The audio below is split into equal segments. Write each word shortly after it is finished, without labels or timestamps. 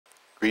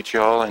Greet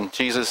you all in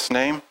Jesus'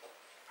 name.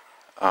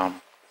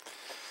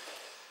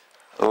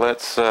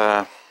 Let's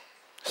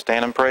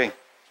stand and pray,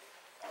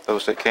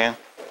 those that can.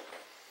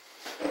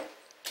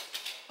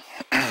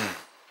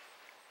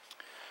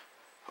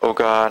 Oh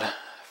God,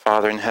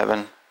 Father in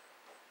heaven,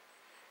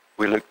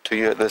 we look to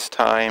you at this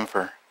time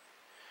for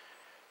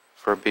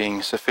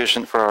being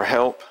sufficient for our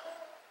help.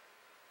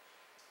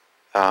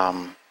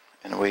 And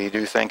we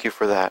do thank you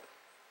for that.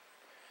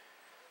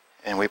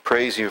 And we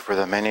praise you for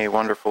the many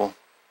wonderful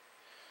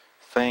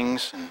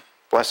things and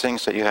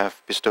blessings that you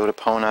have bestowed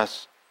upon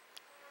us.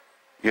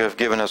 You have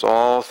given us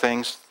all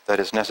things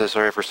that is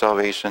necessary for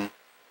salvation,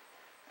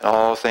 and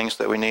all things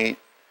that we need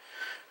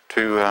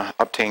to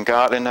obtain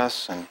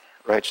godliness and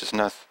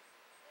righteousness.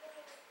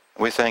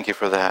 We thank you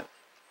for that.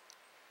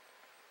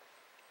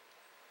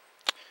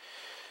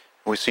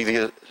 We see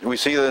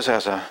this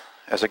as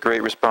a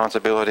great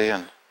responsibility,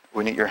 and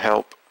we need your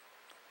help.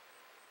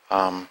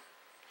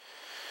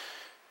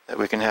 That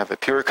we can have a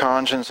pure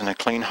conscience and a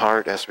clean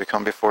heart as we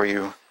come before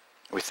you.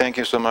 We thank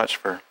you so much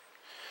for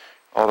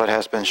all that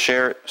has been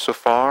shared so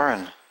far,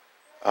 and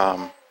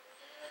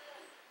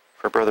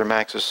for Brother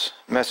Max's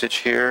message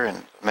here,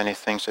 and many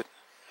things that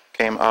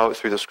came out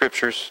through the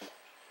Scriptures.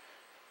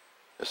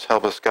 Just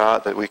help us,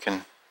 God, that we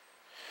can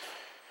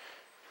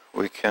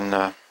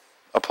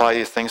apply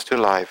these things to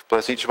life.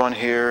 Bless each one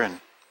here,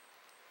 and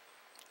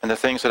the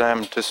things that I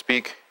am to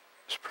speak.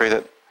 Just pray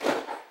that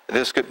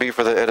this could be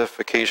for the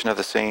edification of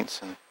the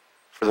saints and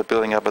for the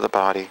building up of the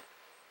body.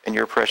 In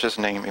your precious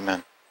name,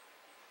 amen.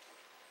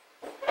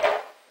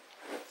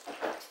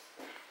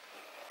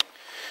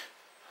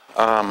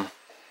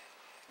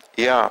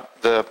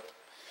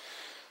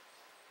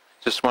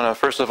 Just want to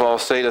first of all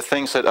say the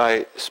things that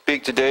I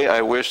speak today,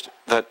 I wish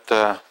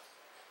that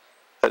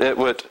it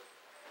would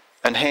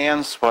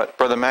enhance what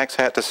Brother Max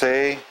had to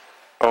say,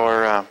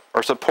 or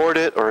support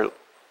it, or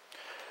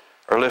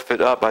lift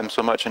it up. I'm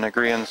so much in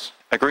agreement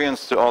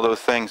to all those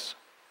things.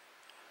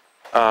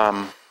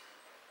 I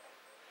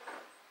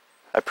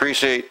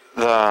appreciate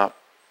the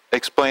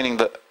explaining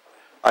that.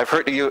 I've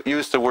heard you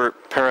use the word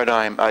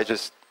paradigm. I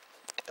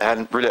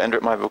hadn't really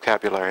entered my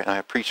vocabulary, and I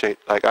appreciate,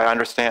 I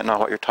understand now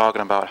what you're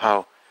talking about,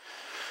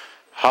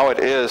 how it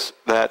is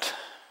that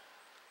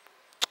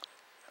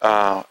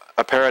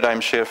a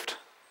paradigm shift,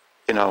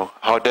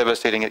 how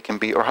devastating it can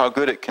be, or how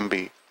good it can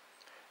be.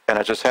 And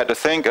I just had to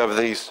think of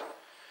this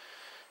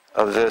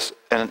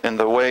in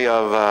the way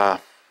of,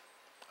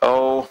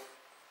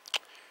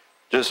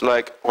 just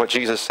like what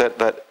Jesus said,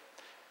 that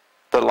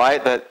the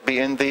light that be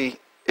in thee,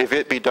 if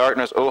it be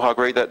darkness, oh, how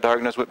great that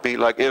darkness would be.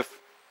 Like if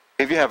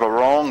you have a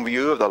wrong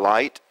view of the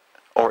light,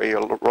 or a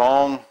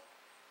wrong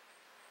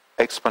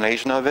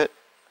explanation of it,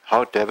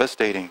 how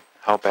devastating,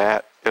 how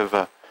bad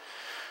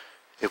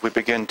if we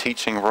begin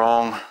teaching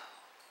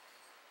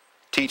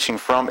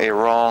from a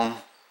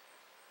wrong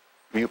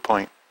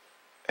viewpoint.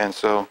 And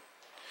so,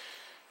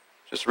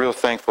 just real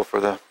thankful for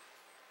the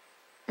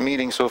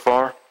meeting so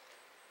far.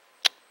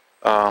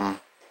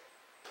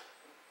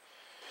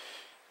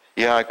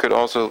 I could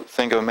also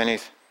think of many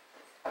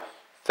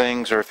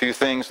things, or a few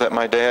things that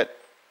my dad,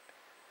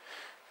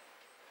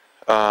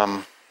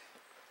 I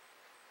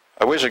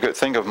wish I could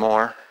think of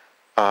more.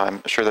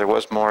 I'm sure there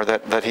was more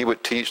that he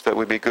would teach that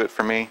would be good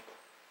for me.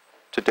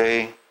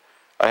 Today,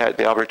 I had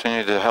the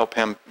opportunity to help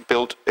him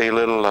build a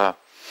little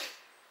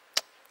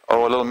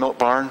milk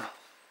barn,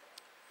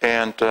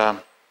 and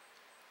I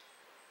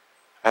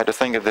had to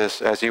think of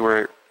this as you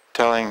were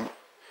telling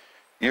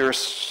your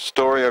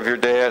story of your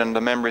dad and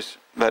the memories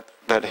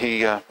that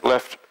he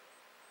left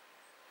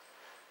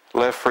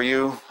for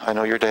you. I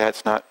know your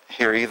dad's not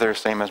here either,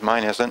 same as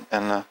mine isn't,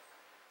 and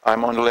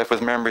I'm on the left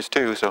with memories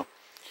too. So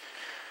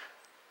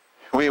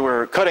we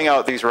were cutting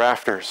out these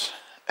rafters,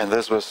 and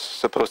this was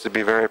supposed to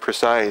be very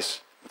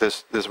precise.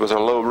 This was a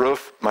low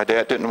roof. My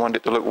dad didn't want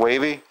it to look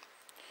wavy,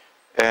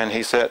 and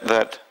he said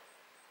that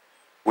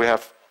we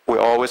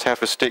always have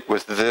to stick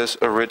with this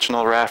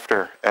original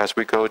rafter as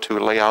we go to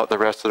lay out the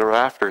rest of the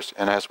rafters,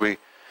 and as we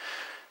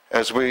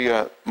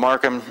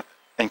mark them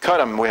and cut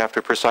them, we have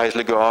to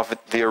precisely go off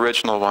the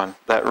original one.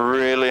 That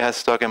really has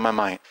stuck in my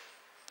mind.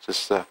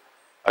 Just a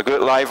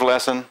good life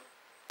lesson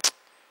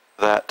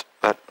that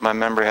my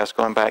memory has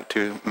gone back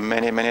to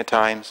many, many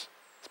times.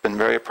 It's been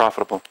very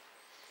profitable.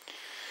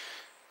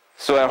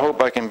 So I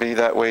hope I can be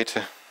that way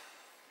to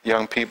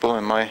young people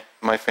in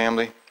my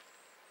family.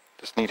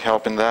 Just need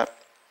help in that.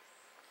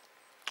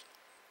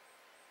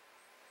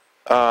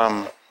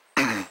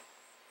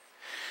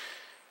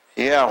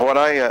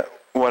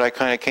 What I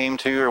kind of came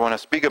to or want to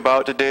speak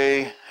about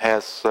today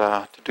has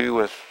to do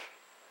with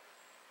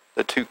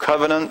the two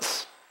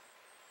covenants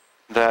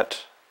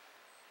that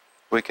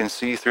we can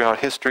see throughout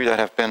history that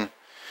have been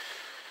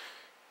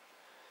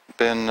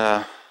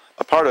a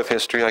part of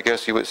history, I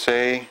guess you would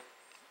say.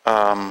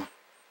 There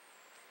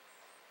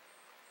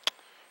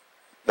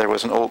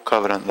was an old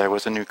covenant, there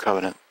was a new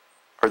covenant,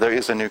 or there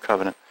is a new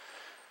covenant,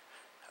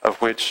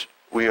 of which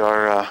we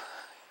are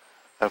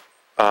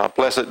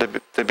blessed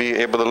to be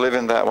able to live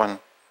in that one.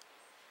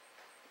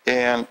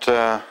 And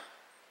so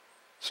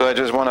I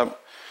just want to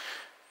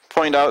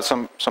point out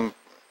some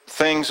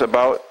things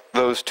about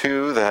those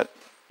two that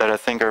I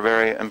think are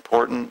very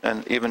important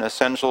and even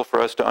essential for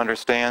us to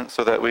understand,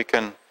 so that we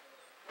can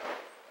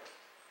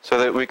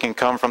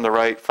come from the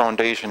right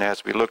foundation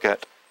as we look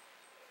at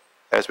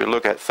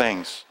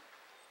things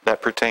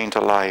that pertain to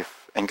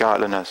life and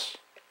godliness,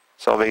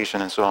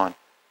 salvation, and so on.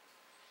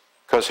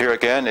 Because here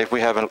again, if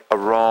we have a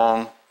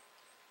wrong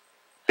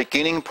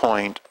beginning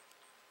point,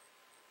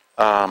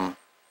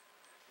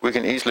 we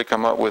can easily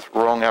come up with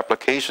wrong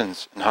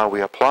applications in how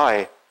we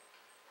apply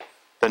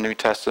the New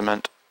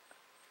Testament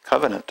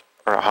covenant,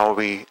 or how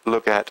we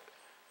look at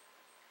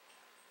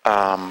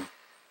the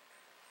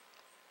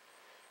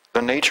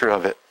nature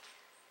of it.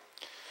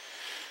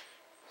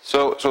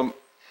 So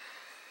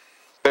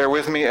bear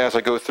with me as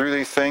I go through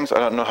these things. I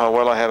don't know how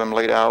well I have them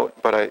laid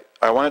out, but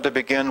I wanted to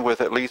begin with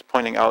at least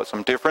pointing out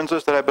some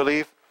differences that I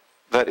believe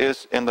that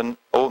is in the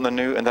Old and the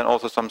New, and then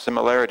also some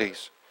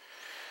similarities.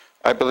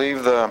 I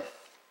believe the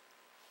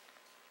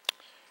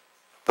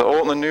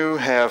Old and the New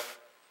have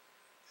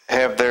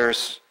their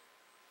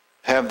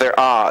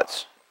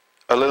odds,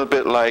 a little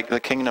bit like the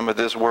kingdom of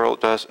this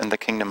world does in the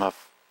kingdom of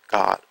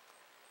God.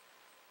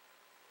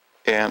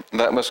 And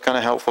that was kind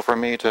of helpful for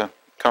me to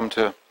come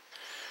to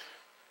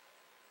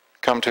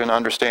an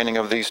understanding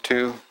of these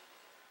two.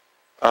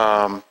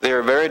 They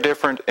are very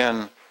different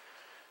in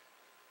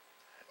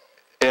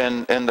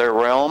their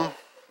realm.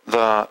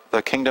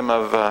 The kingdom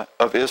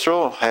of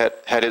Israel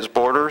had its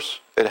borders.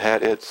 It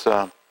had its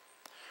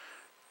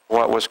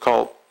what was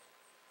called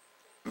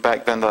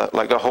back then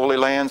the Holy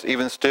Lands.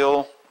 Even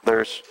still,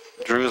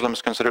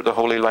 Jerusalem's considered the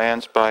Holy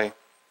Lands by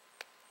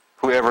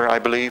whoever, I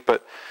believe.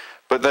 But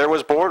there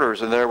was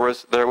borders, and there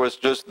was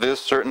just this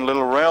certain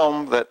little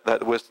realm that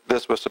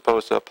this was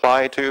supposed to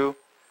apply to.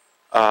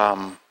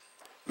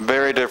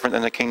 Very different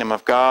than the kingdom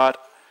of God.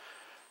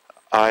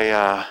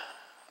 I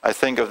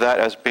think of that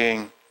as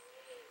being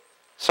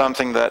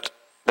something that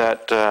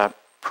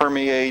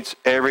permeates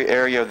every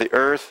area of the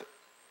earth,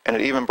 and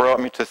it even brought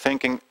me to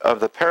thinking of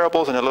the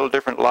parables in a little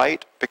different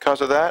light because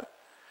of that.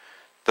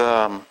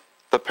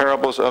 The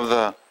parables of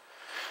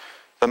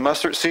the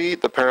mustard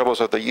seed, the parables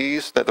of the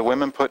yeast that the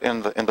women put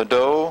in the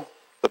dough,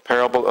 the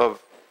parable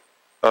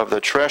of the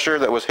treasure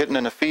that was hidden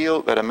in a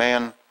field, that a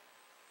man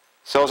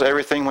sells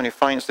everything when he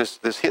finds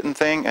this hidden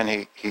thing,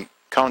 and he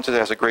counts it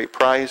as a great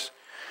prize.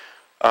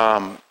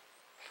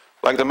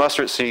 Like the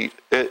mustard seed,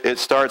 it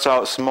starts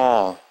out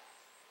small.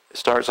 It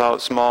starts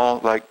out small,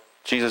 like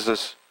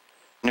Jesus'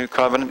 new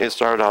covenant. It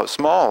started out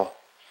small,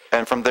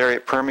 and from there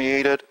it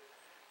permeated.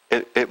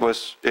 It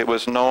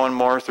was known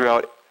more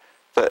throughout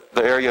the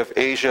area of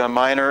Asia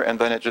Minor, and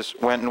then it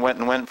just went and went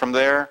and went from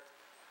there.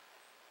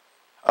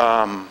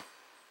 The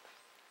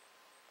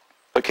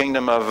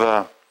kingdom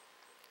of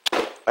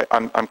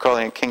I'm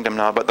calling it kingdom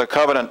now, but the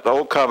covenant, the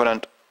old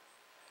covenant,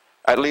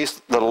 at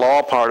least the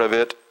law part of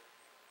it,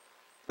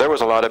 there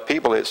was a lot of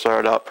people. It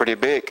started out pretty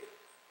big,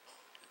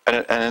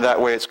 and in that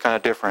way it's kind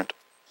of different.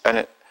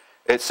 And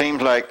it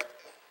seems like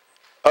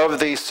of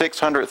these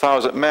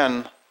 600,000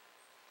 men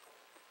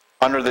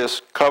under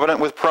this covenant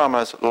with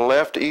promise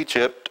left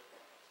Egypt,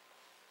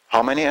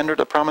 how many entered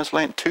the promised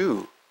land?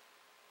 Two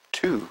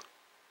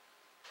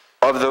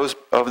of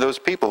those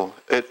people.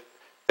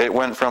 It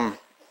went from,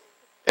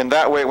 in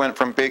that way, it went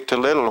from big to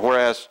little.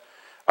 Whereas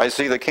I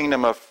see the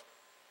kingdom of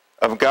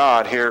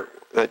God here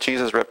that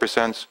Jesus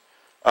represents,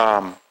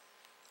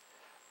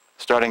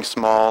 starting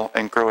small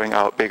and growing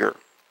out bigger.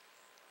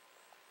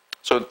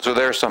 So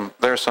there's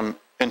some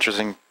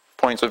interesting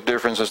points of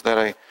differences that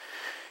I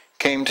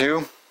came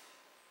to.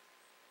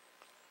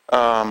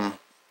 The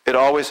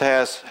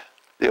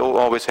old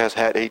always has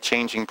had a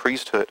changing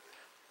priesthood.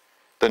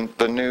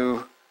 The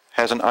new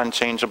has an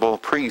unchangeable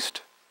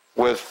priest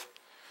with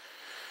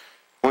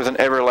an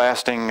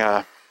everlasting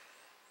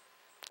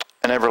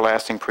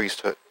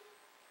priesthood.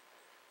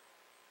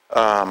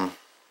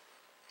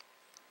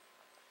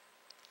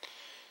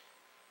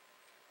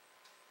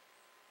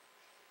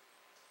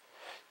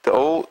 The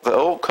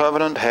old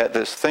covenant had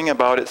this thing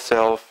about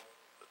itself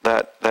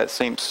that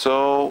seemed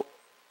so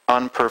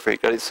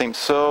unperfect, that it seemed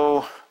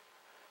so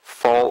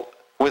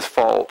with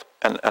fault,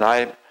 and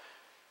I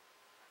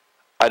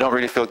don't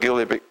really feel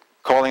guilty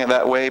calling it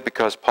that way,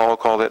 because Paul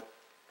called it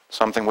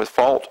something with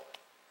fault.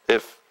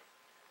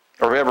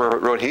 Whoever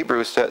wrote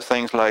Hebrews says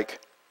things like,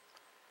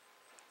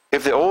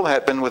 if the old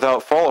had been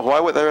without fault, why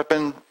would there have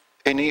been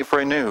a need for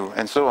a new,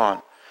 and so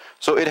on.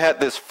 So it had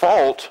this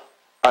fault.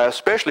 I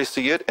especially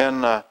see it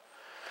in that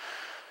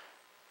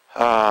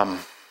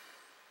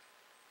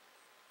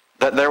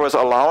there was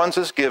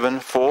allowances given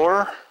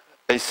for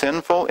a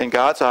sinful, in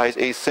God's eyes,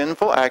 a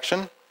sinful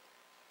action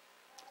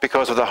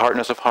because of the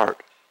hardness of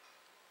heart.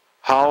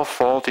 How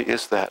faulty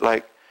is that?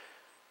 Like,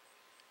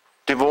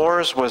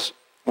 divorce was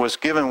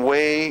given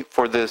way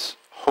for this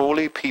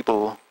holy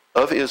people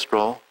of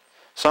Israel,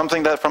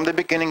 something that from the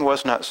beginning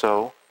was not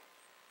so.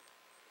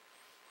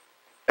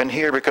 And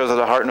here, because of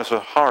the hardness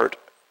of heart,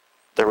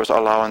 there was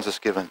allowances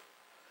given.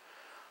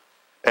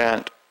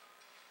 And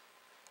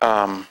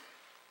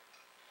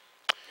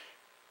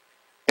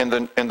in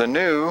the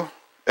new,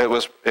 It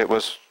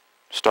was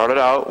started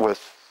out with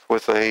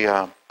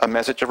a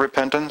message of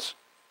repentance,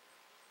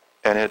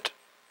 and it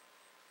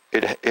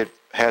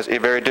has a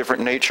very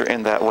different nature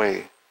in that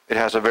way. It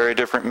has a very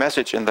different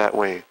message in that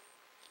way.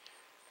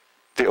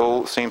 The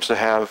old seems to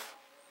have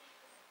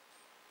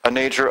a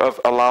nature of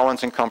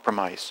allowance and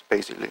compromise,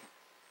 basically.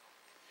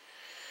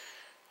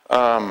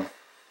 I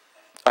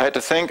had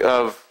to think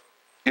of,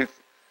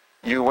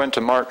 you went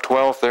to Mark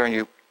 12 there, and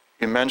you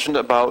mentioned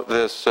about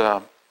this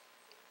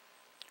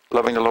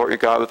loving the Lord your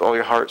God with all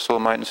your heart, soul,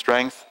 might, and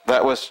strength.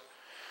 That was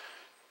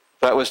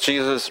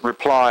Jesus'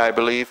 reply, I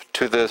believe,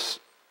 to this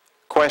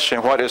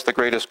question, what is the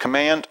greatest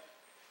command?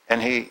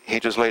 And he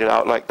just laid it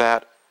out like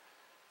that.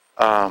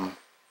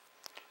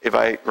 If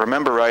I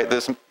remember right,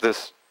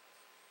 this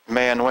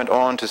man went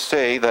on to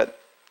say that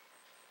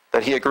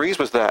he agrees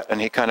with that, and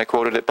he kind of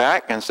quoted it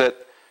back and said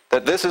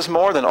that this is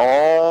more than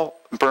all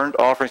burnt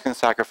offerings and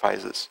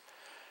sacrifices.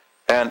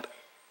 And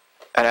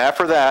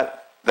after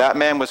that, that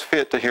man was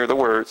fit to hear the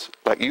words,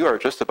 like, you are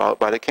just about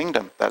by the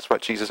kingdom. That's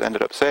what Jesus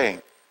ended up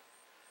saying.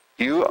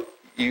 You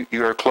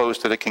are close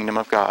to the kingdom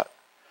of God.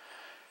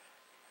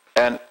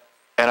 And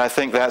I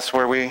think that's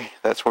where we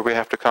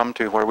have to come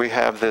to, where we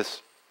have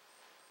this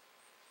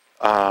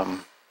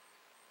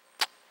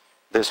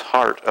this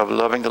heart of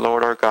loving the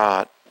Lord our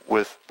God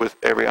with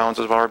every ounce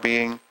of our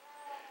being,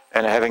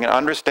 and having an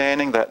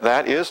understanding that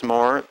that is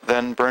more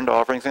than burnt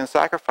offerings and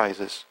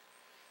sacrifices.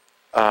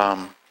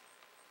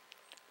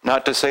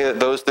 Not to say that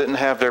those didn't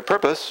have their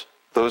purpose.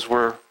 Those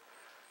were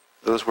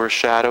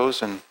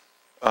shadows and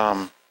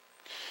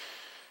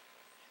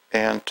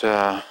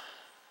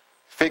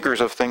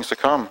figures of things to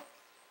come.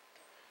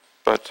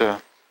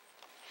 But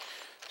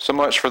so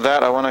much for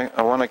that. I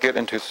want to get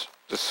into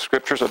the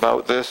scriptures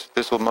about this.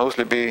 This will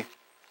mostly be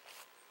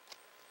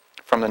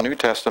from the New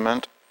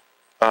Testament.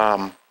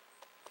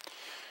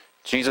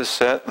 Jesus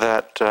said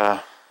that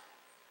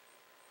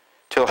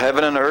till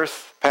heaven and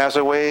earth pass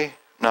away,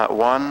 not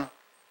one.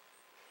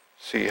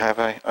 See,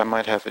 I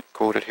might have it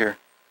quoted here.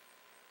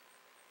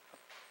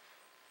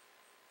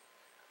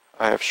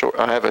 I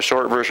have a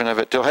short version of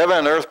it. Till heaven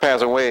and earth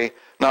pass away,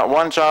 not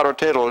one jot or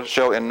tittle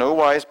shall in no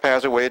wise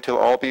pass away till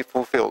all be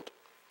fulfilled.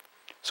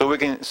 So we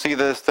can see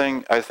this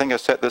thing, I think I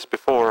said this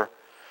before,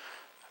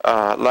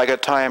 like a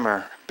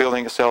timer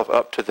building itself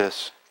up to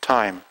this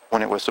time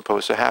when it was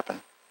supposed to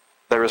happen.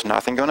 There is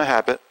nothing going to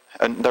happen,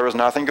 and there was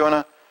nothing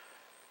going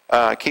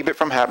to keep it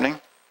from happening.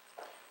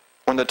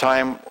 When the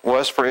time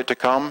was for it to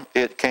come,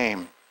 it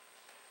came.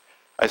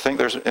 I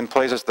think in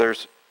places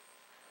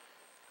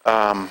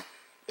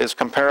is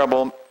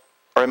comparable,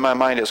 or in my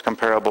mind is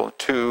comparable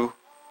to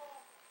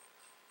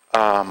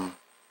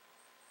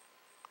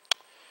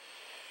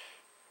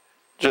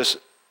just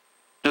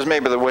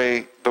maybe the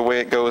way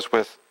it goes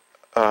with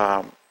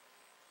a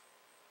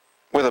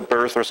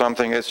birth or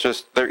something. It's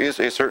just there is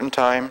a certain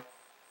time.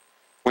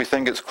 We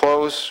think it's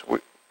close. We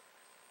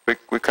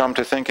come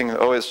to thinking,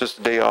 oh, it's just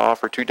a day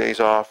off or 2 days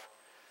off.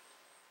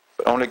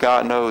 But only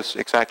God knows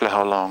exactly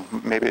how long.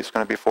 Maybe it's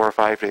going to be 4 or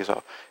 5 days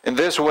off. In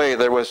this way,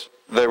 there was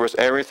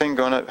everything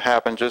going to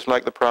happen just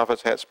like the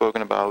prophets had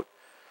spoken about,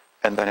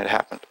 and then it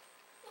happened.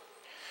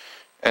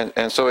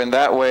 And so in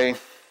that way,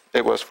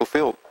 it was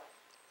fulfilled.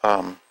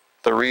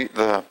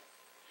 The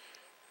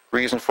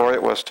reason for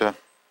it was to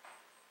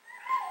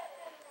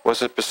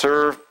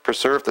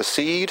preserve the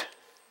seed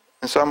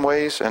in some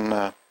ways,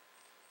 and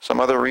some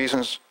other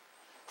reasons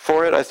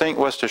for it, I think,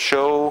 was to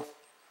show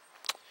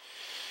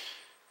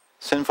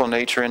sinful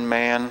nature in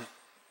man,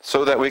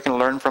 so that we can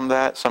learn from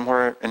that.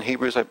 Somewhere in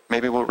Hebrews,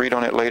 maybe we'll read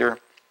on it later.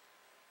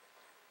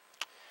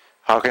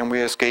 How can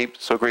we escape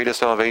so great a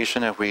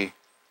salvation if we,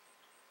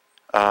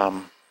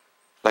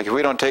 if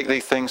we don't take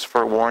these things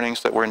for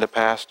warnings that were in the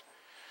past?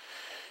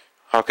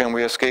 How can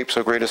we escape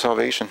so great a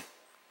salvation?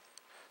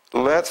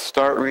 Let's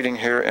start reading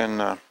here,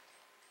 and I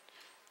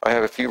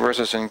have a few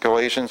verses in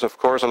Galatians. Of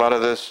course, a lot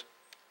of this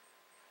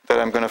that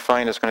I'm going to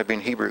find is going to be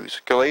in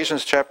Hebrews.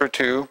 Galatians chapter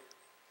 2.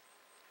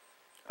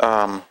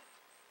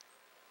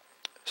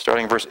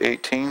 Starting verse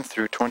 18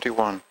 through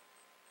 21.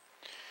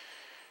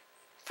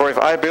 For if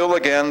I build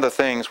again the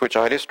things which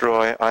I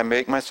destroy, I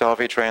make myself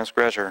a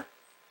transgressor.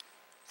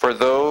 For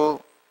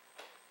through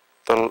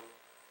the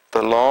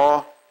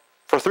law,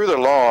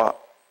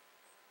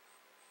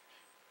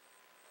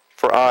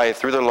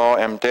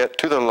 am dead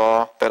to the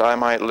law, that I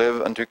might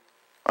live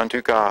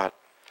unto God.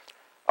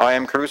 I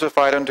am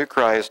crucified unto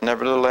Christ,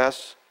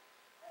 nevertheless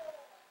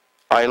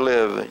I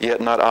live, yet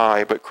not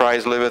I, but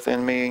Christ liveth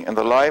in me, and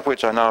the life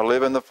which I now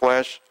live in the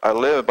flesh, I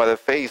live by the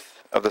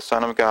faith of the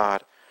Son of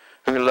God,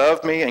 who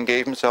loved me and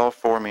gave himself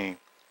for me.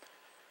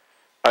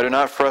 I do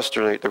not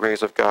frustrate the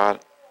grace of God,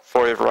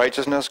 for if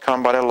righteousness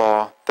come by the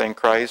law, then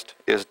Christ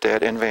is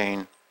dead in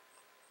vain.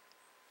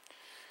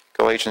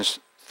 Galatians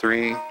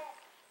 3:19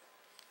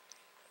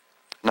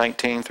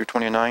 through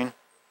 29.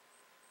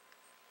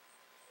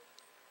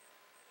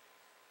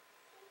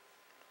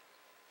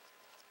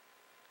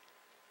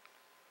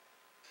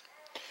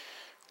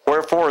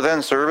 Wherefore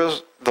then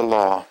serveth the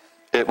law?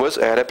 It was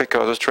added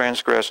because of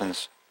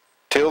transgressions.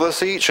 till the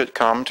seed should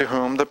come to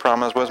whom the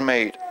promise was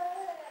made.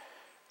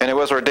 And it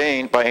was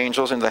ordained by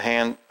angels in the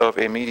hand of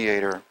a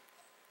mediator.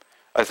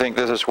 I think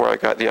this is where I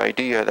got the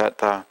idea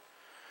that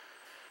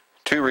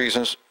two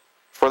reasons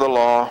for the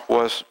law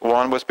was,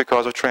 one was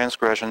because of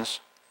transgressions.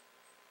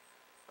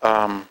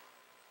 And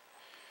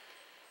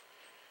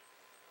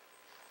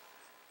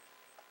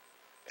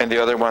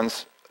the other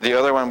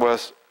one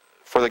was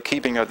for the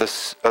keeping of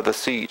the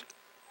seed.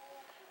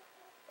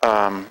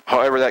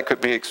 However, that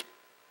could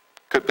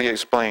be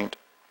explained.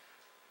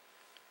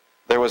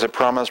 There was a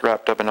promise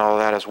wrapped up in all of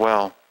that as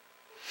well.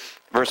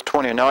 Verse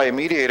 20, now a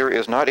mediator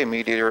is not a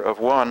mediator of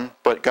one,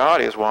 but God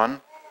is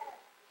one.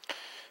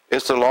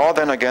 Is the law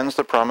then against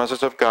the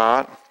promises of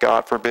God?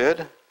 God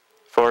forbid.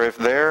 For if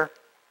there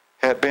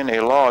had been a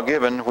law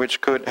given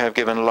which could have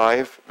given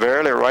life,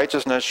 verily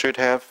righteousness should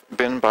have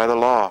been by the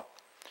law.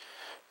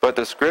 But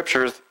the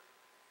Scriptures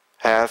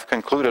hath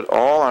concluded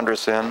all under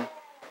sin,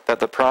 that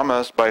the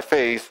promise by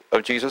faith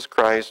of Jesus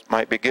Christ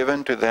might be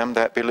given to them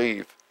that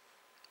believe.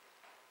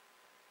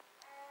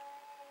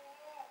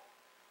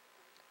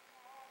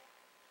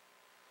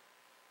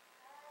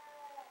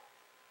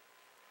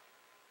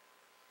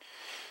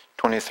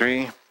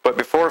 But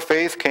before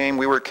faith came,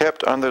 we were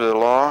kept under the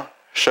law,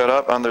 shut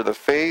up under the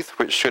faith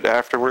which should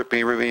afterward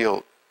be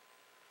revealed.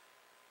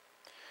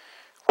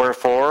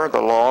 Wherefore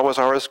the law was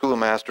our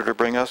schoolmaster to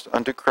bring us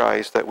unto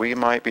Christ, that we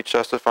might be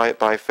justified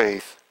by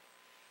faith.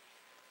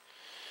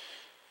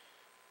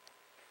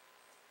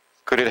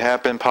 Could it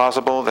have been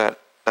possible that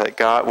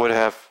God would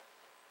have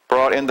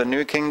brought in the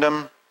new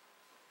kingdom,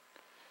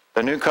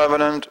 the new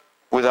covenant,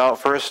 without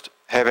first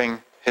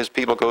having his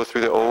people go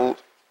through the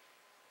old?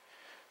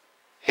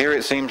 Here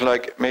it seems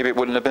like maybe it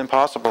wouldn't have been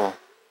possible.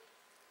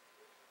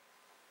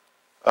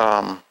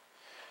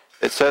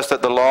 It says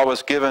that the law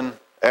was given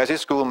as a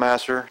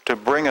schoolmaster to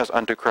bring us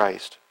unto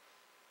Christ.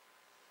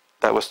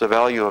 That was the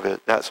value of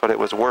it. That's what it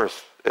was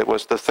worth. It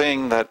was the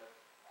thing that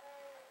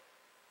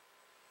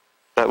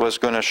was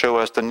going to show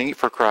us the need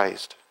for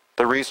Christ,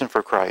 the reason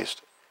for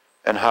Christ,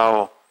 and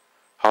how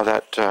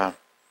that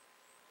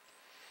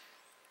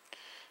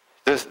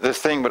this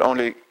thing would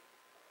only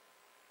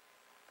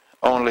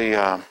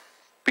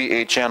be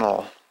a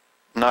channel,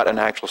 not an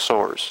actual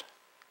source.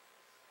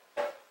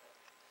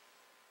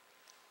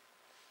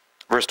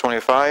 Verse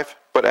 25,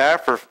 but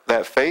after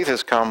that faith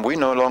has come, we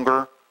are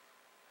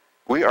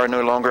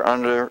no longer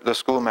under the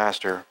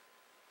schoolmaster.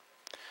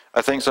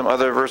 I think some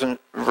other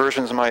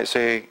versions might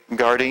say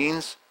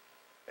guardians,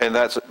 and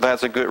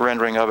that's a good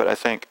rendering of it, I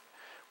think.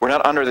 We're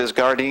not under this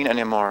guardian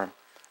anymore.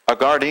 A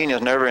guardian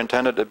is never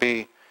intended to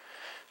be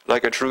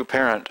like a true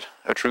parent,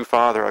 a true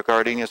father. A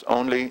guardian is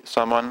only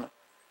someone.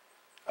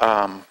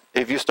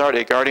 If you start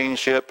a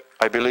guardianship,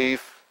 I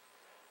believe,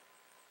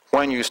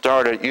 when you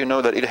start it, you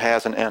know that it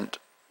has an end.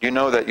 You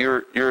know that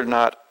you're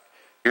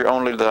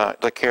only the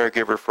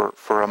caregiver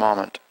for a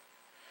moment,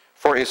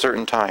 for a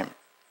certain time.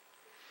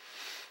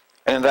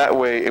 And in that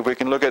way, if we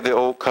can look at the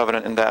old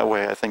covenant in that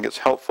way, I think it's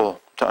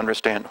helpful to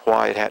understand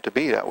why it had to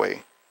be that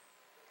way.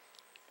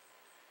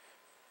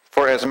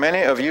 For as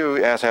many of you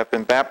as have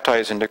been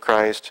baptized into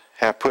Christ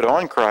have put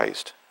on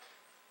Christ.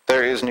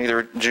 There is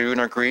neither Jew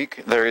nor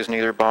Greek, there is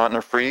neither bond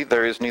nor free,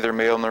 there is neither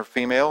male nor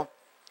female.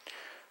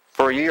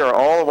 For ye are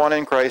all one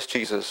in Christ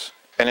Jesus.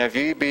 And if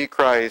ye be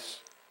Christ,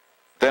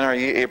 then are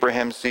ye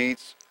Abraham's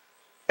seeds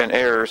and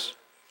heirs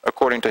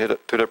according to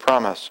the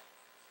promise.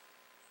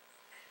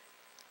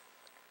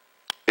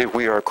 If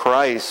we are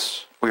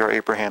Christ, we are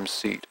Abraham's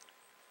seed.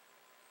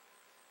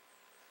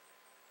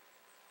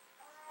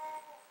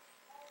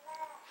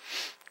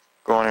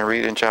 Go on and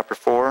read in chapter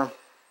 4.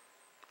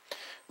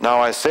 Now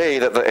I say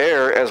that the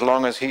heir, as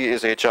long as he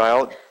is a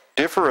child,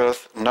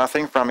 differeth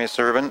nothing from a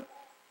servant,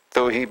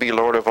 though he be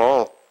Lord of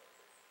all.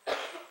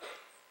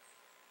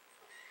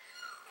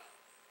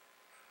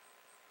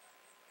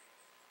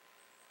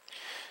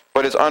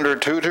 But is under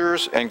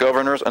tutors and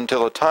governors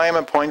until the time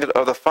appointed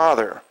of the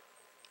Father.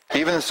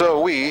 Even so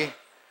we,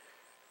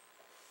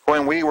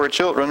 when we were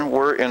children,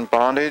 were in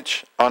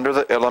bondage under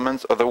the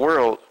elements of the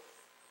world.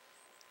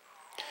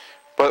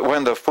 But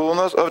when the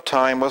fullness of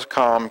time was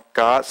come,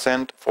 God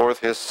sent forth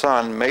his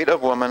Son, made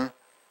of woman,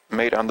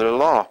 made under the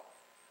law,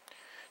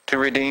 to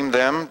redeem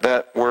them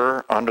that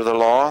were under the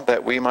law,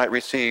 that we might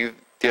receive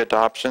the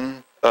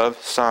adoption of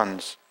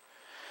sons.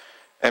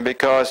 And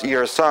because ye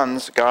are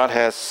sons, God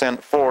has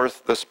sent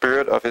forth the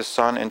Spirit of his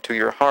Son into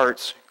your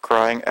hearts,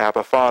 crying,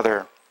 Abba,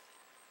 Father.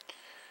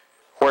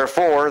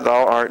 Wherefore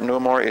thou art no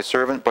more a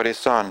servant, but a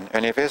son,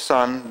 and if a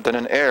son, then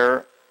an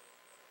heir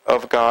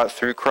of God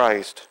through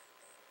Christ.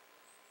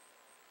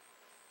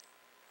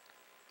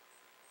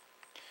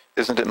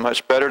 Isn't it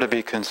much better to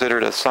be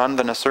considered a son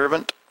than a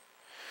servant?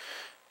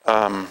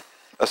 A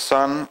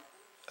son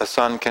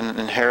can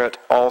inherit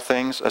all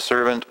things. A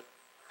servant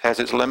has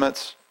its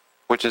limits,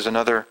 which is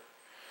another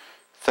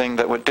thing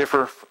that would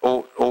differ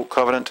old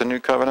covenant to new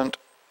covenant.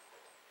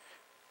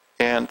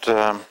 And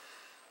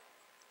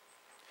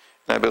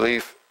I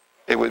believe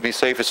it would be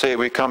safe to say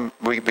we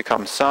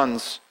become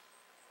sons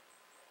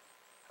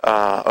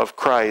of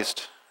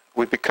Christ.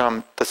 we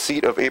become the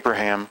seed of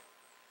Abraham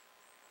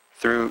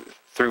through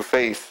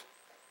faith.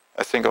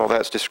 I think all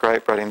that's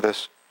described right in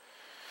this.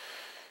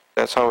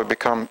 That's how we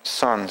become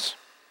sons.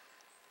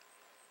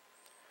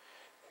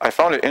 I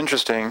found it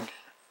interesting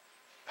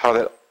how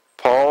that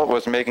Paul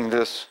was making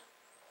this,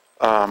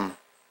 all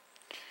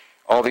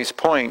these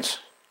points.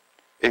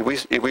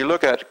 If we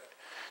look at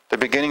the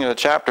beginning of the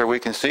chapter, we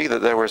can see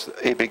that there was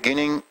a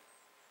beginning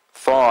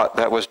thought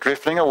that was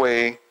drifting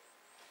away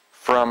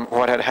from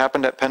what had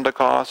happened at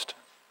Pentecost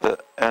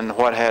and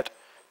what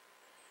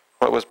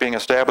was being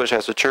established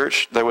as a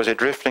church. There was a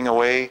drifting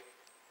away.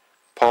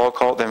 Paul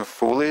called them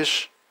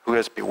foolish, who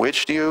has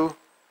bewitched you.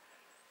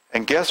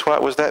 And guess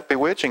what was that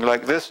bewitching?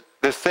 Like this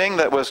thing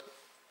that was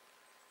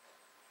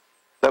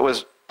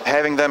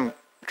having them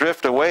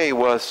drift away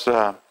was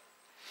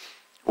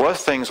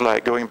things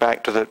like going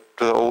back to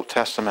the Old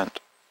Testament,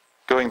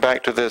 going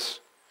back to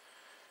this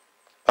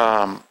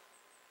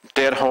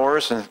dead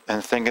horse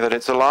and thinking that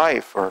it's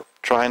alive, or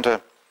trying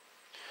to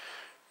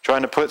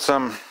put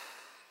some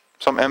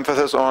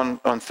emphasis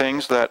on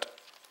things that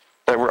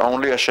were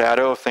only a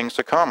shadow of things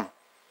to come.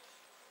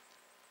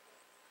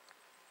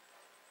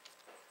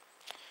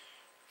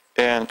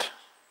 And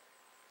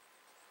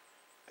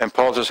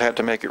Paul just had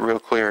to make it real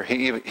clear.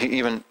 He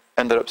even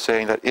ended up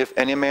saying that if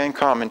any man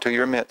come into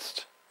your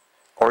midst,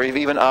 or if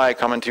even I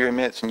come into your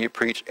midst, and you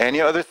preach any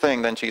other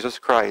thing than Jesus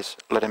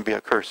Christ, let him be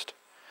accursed.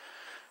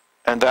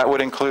 And that would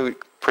include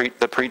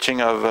the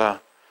preaching of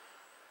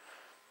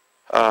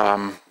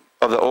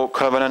the Old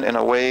Covenant in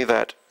a way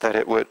that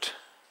it would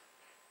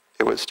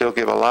still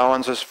give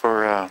allowances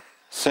for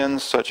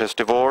sins such as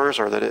divorce,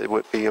 or that it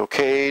would be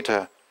okay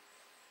to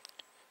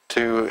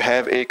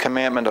have a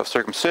commandment of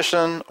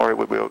circumcision, or it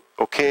would be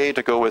okay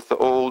to go with the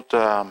old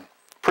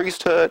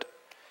priesthood.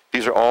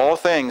 These are all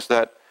things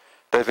that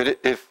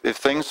if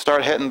things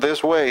start heading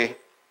this way,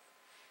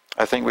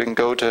 I think we can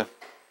go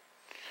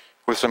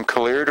with some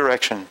clear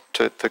direction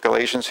to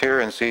Galatians here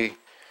and see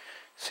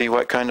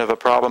what kind of a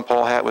problem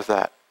Paul had with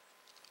that.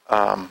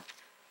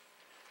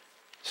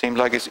 Seems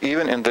like it's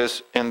even in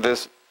this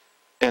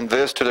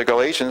to the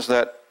Galatians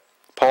that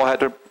Paul had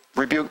to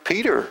rebuke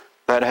Peter,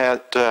 that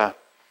had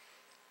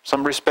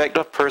some respect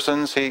of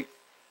persons. He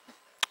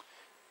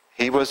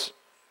was,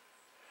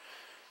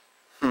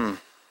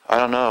 I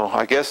don't know.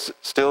 I guess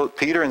still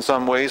Peter in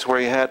some ways, where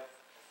he had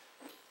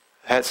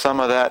some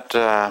of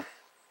that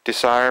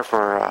desire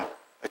for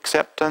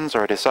acceptance,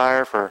 or a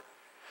desire for,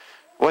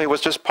 well, he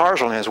was just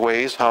partial in his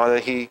ways, how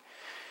that he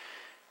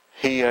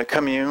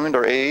communed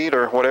or ate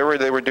or whatever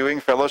they were doing,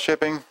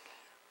 fellowshipping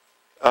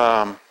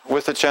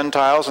with the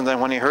Gentiles, and then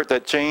when he heard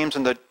that James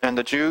and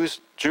the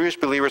Jewish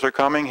believers are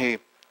coming, he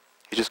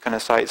just kind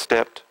of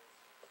sidestepped.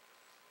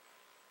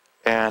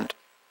 And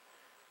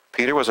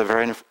Peter was a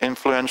very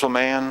influential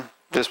man.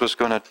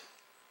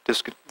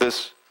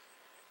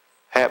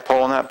 Had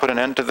Paul not put an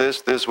end to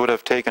this would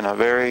have taken a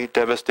very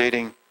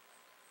devastating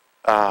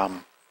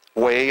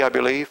way, I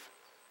believe.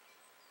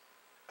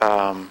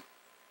 But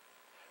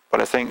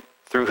I think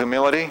through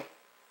humility,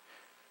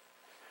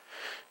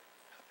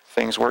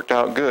 things worked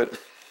out good. Let's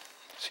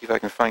see if I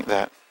can find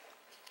that.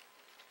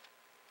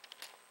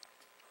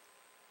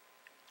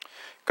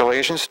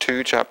 Galatians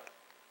 2,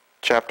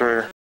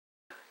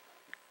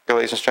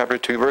 Galatians chapter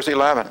 2, verse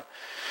 11.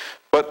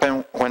 But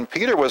when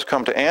Peter was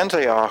come to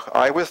Antioch,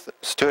 I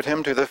withstood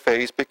him to the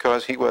face,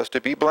 because he was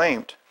to be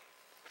blamed.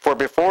 For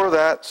before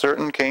that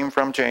certain came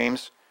from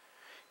James,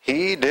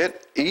 he did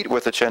eat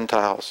with the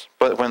Gentiles.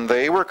 But when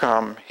they were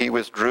come, he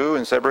withdrew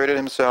and separated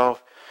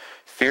himself,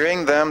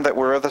 fearing them that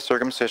were of the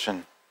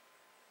circumcision.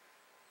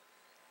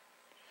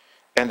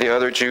 And the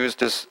other Jews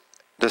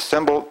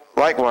dissembled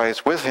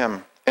likewise with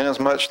him,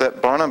 inasmuch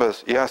that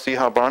Barnabas, see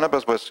how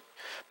Barnabas was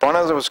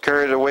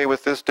carried away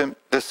with this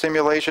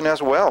dissimulation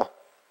as well.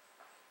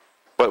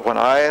 But when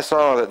I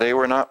saw that they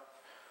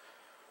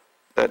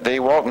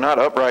walked not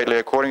uprightly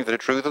according to the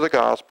truth of the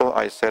gospel,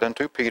 I said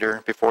unto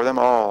Peter before them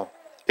all,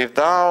 if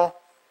thou,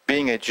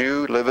 being a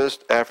Jew,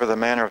 livest after the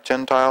manner of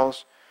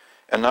Gentiles,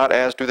 and not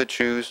as do the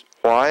Jews,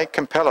 why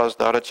compellest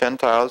thou the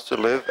Gentiles to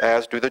live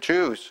as do the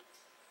Jews?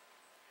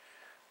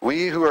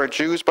 We who are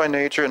Jews by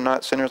nature and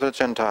not sinners of the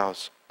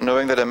Gentiles,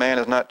 knowing that a man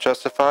is not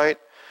justified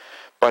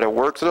by the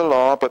works of the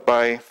law, but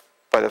by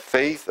the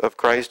faith of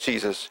Christ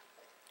Jesus.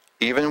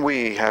 Even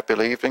we have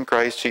believed in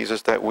Christ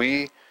Jesus, that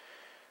we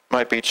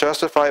might be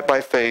justified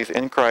by faith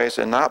in Christ,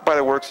 and not by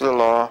the works of the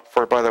law,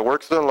 for by the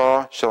works of the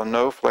law shall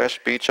no flesh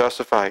be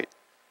justified.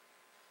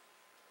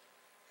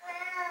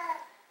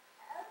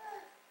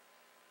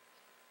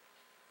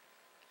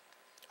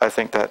 I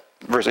think that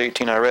verse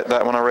 18, I read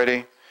that one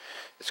already.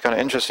 It's kind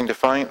of interesting to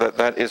find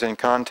that is in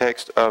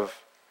context of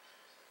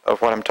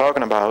what I'm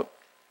talking about.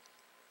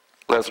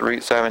 Let's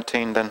read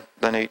 17, then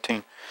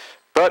 18.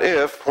 But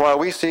if, while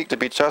we seek to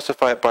be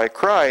justified by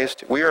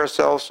Christ, we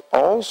ourselves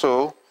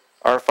also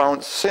are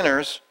found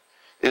sinners,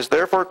 is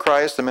therefore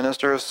Christ the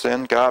minister of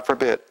sin? God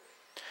forbid.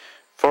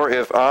 For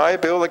if I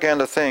build again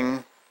the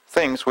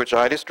things which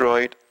I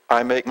destroyed,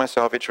 I make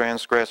myself a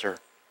transgressor.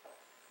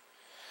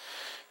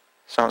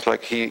 Sounds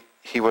like he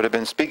would have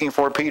been speaking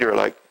for Peter,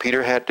 like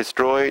Peter had this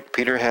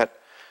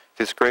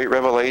great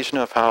revelation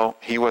of how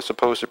he was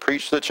supposed to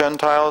preach to the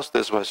Gentiles.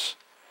 This was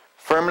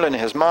firmly in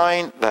his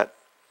mind that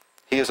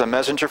he is a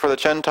messenger for the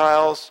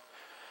Gentiles.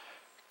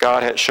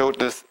 God had showed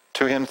this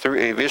to him through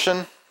a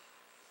vision.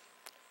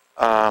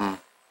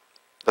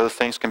 Those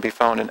things can be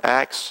found in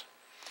Acts.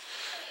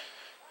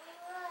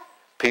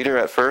 Peter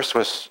at first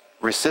was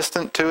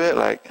resistant to it,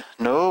 like,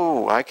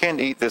 no, I can't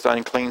eat this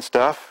unclean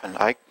stuff, and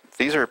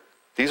these are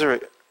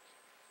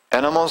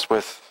animals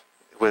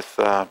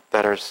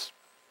that are,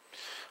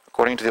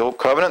 according to the old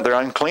covenant, they're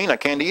unclean. I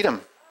can't eat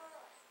them.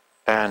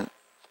 And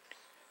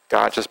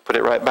God just put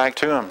it right back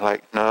to him,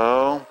 like,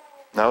 no,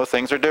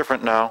 things are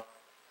different now.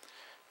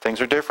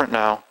 Things are different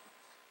now.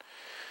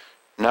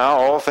 Now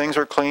all things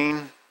are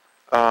clean.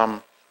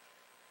 And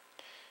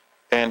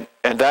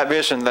that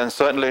vision then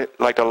suddenly,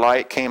 like a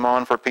light came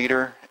on for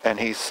Peter, and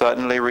he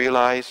suddenly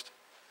realized,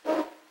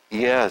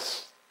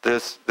 yes,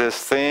 this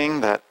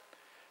thing that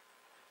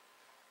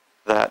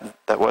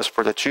was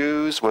for the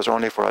Jews was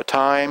only for a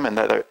time, and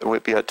that there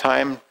would be a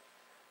time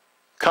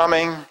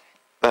coming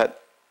that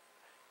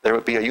there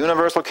would be a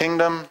universal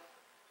kingdom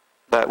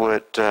that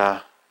would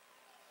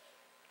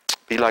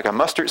be like a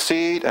mustard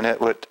seed, and it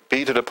would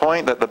be to the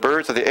point that the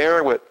birds of the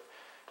air would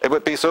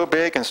be so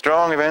big and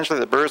strong eventually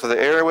the birds of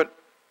the air would,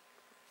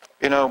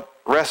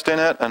 rest in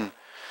it, and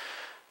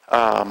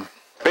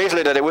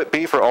basically that it would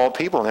be for all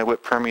people, and it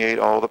would permeate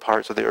all the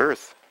parts of the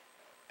earth.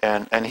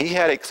 And he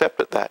had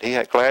accepted that. He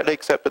had gladly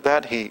accepted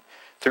that.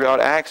 Throughout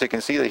Acts, you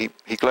can see that he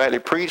gladly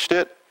preached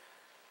it.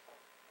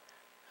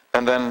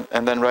 And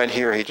then right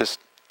here, he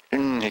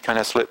kind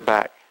of slipped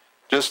back.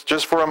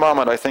 Just for a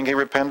moment, I think he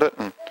repented,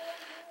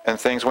 and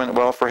things went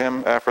well for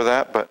him after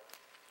that. But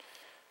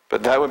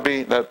that'd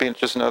be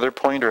just another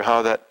pointer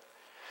how that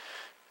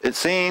it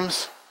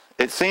seems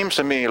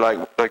to me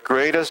like the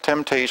greatest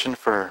temptation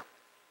for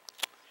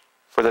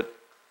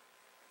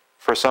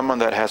someone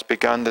that has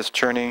begun this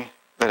journey,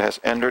 that has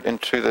entered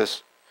into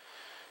this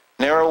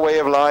narrow way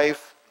of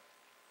life,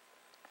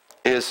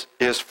 is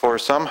for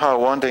somehow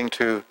wanting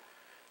to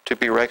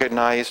be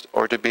recognized,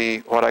 or to be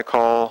what I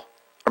call,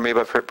 or maybe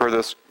I've heard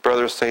brothers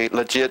say,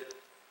 legit.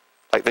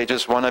 Like they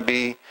want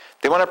to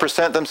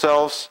present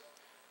themselves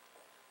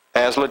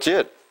as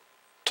legit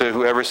to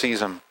whoever sees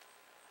them,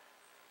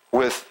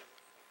 with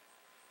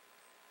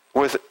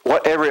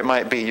whatever it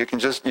might be. You can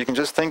just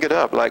think it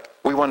up. Like,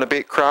 we want a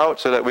big crowd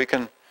so that we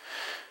can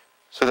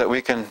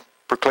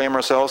proclaim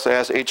ourselves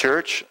as a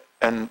church,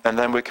 and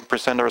then we can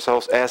present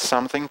ourselves as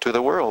something to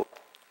the world.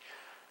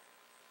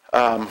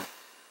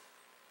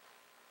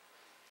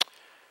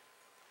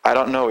 I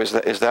don't know. Is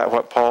that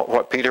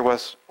what Peter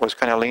was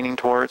kind of leaning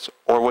towards,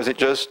 or was it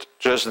just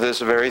this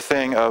very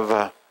thing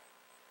of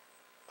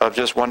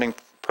just wanting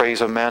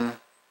praise of men?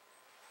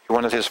 He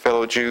wanted his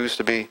fellow Jews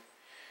to be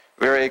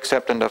very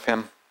acceptant of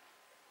him.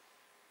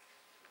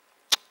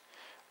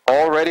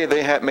 Already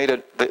they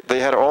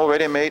had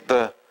already made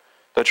the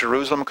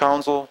Jerusalem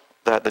Council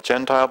that the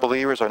Gentile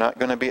believers are not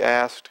going to be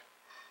asked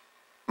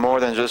more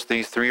than just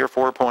these 3 or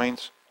 4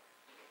 points.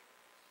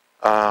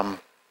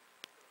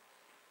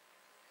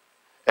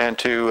 And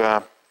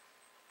to,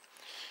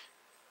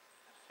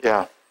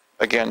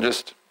 again,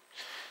 just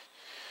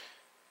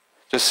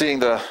seeing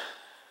the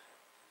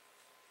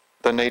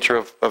nature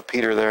of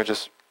Peter there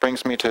just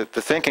brings me to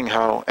thinking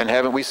how, and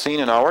haven't we seen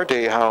in our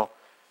day how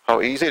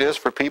easy it is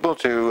for people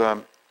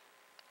to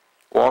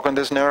walk on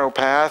this narrow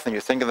path, and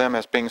you think of them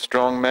as being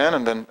strong men,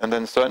 and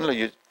then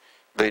suddenly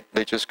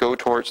they just go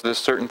towards this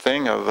certain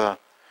thing of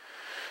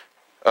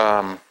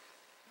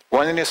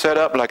wanting to set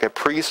up like a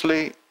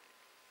priesthood,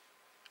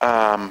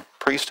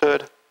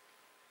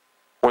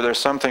 where there's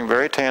something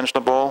very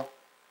tangible,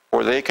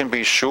 where they can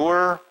be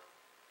sure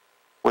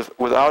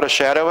without a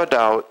shadow of a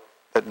doubt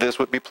that this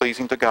would be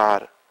pleasing to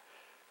God.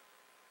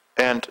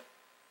 And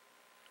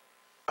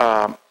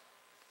I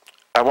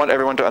want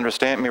everyone to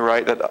understand me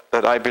right,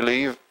 that I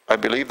believe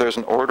there's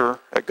an order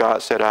that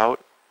God set out.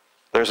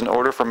 There's an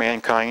order for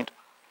mankind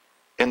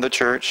in the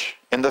church,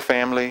 in the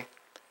family.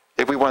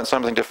 If we want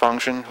something to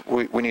function,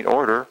 we need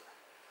order.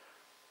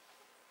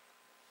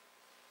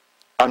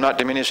 I'm not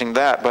diminishing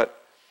that, but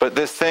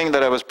this thing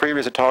that I was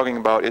previously talking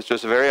about is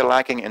just very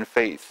lacking in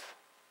faith.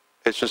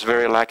 It's just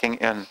very lacking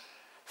in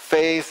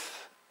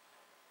faith,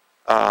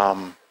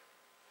 in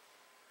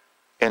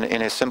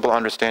a simple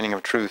understanding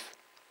of truth.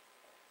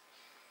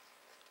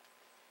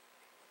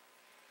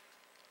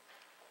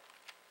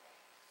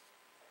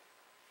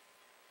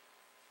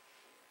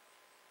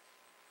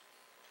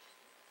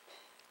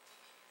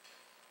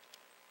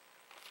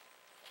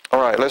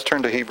 All right, let's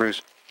turn to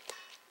Hebrews.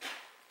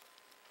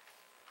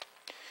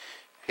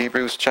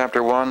 Hebrews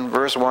chapter 1,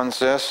 verse 1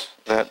 says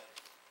that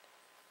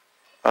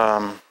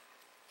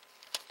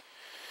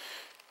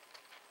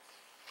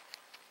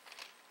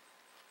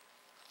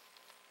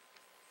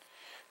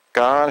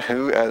God,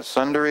 who at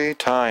sundry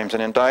times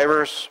and in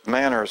divers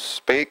manners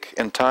spake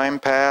in time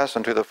past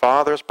unto the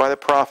fathers by the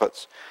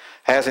prophets,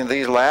 has in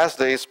these last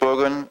days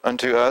spoken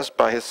unto us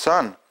by his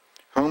Son,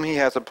 whom he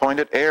has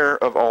appointed heir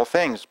of all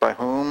things, by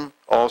whom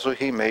also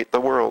he made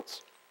the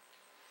worlds.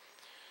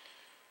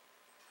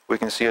 We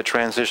can see a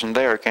transition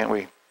there, can't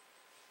we?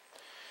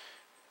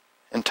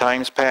 In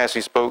times past,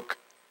 he spoke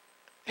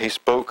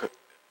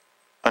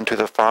unto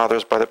the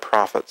fathers by the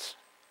prophets.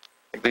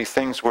 Like these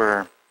things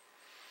were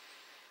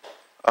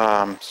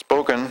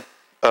spoken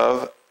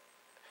of.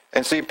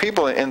 And see,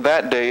 people in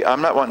that day,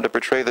 I'm not wanting to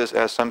portray this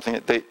as something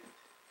that they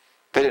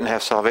didn't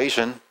have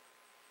salvation.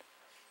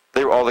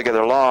 They were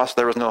altogether lost.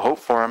 There was no hope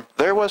for them.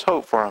 There was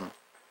hope for them,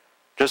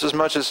 just as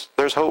much as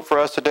there's hope for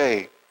us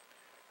today.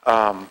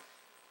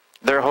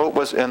 Their hope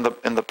was in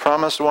the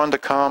promised one to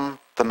come,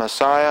 the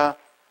Messiah,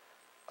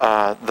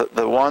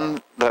 the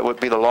one that would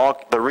be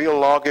the real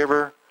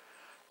lawgiver.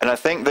 And I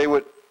think they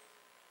would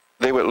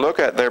look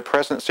at their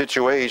present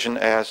situation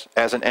as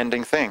an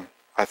ending thing.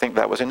 I think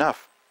that was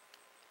enough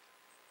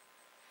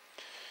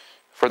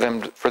for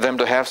them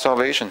to have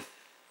salvation.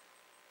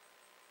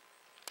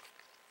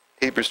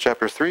 Hebrews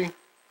chapter 3,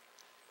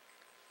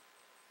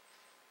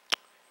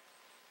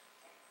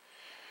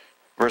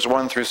 verse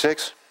 1 through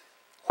 6.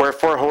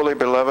 Wherefore, holy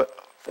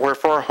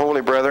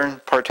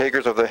brethren,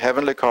 partakers of the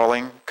heavenly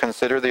calling,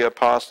 consider the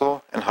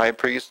apostle and high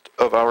priest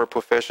of our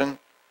profession,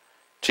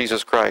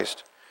 Jesus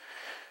Christ,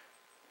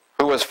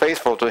 who was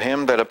faithful to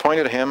him that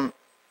appointed him,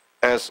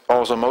 as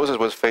also Moses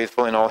was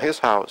faithful in all his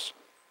house.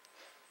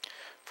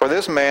 For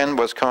this man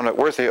was counted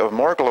worthy of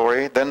more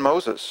glory than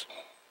Moses,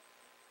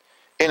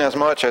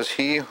 inasmuch as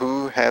he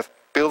who hath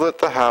builded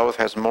the house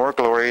has more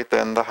glory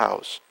than the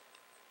house.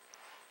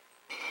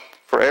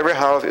 For every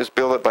house is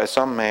builded by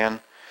some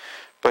man,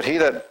 but he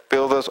that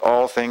buildeth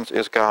all things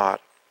is God.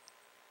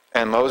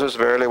 And Moses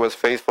verily was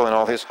faithful in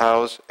all his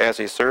house as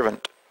a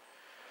servant,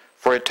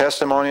 for a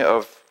testimony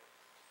of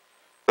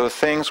the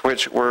things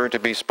which were to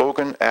be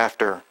spoken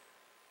after.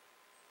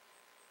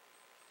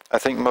 I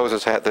think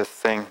Moses had this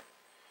thing.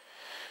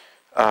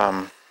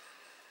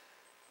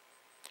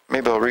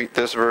 Maybe I'll read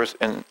this verse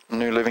in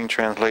New Living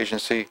Translation.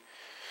 See,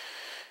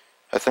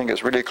 I think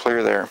it's really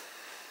clear there.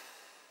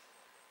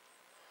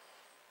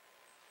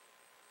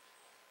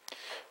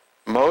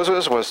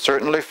 Moses was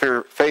certainly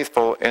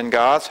faithful in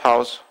God's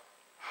house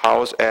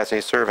as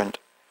a servant.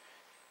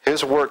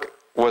 His work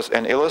was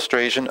an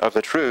illustration of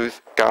the truth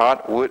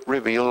God would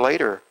reveal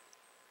later.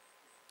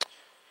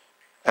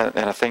 And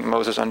I think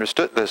Moses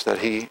understood this, that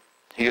he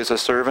is a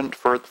servant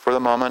for the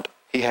moment.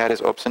 He had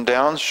his ups and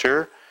downs,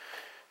 sure,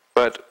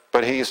 but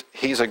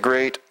he's a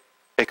great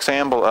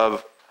example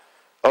of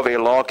a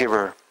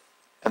lawgiver,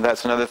 and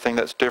that's another thing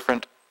that's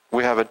different.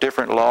 We have a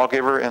different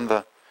lawgiver in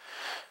the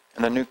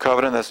New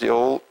Covenant. That's the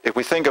old. If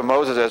we think of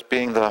Moses as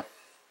being the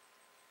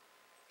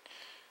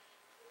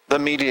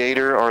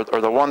mediator or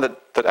the one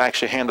that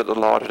actually handed the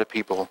law to the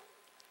people,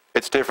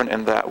 it's different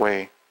in that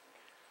way.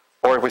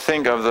 Or if we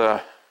think of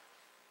the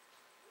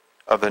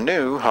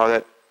new, how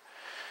that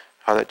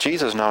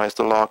Jesus now is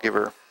the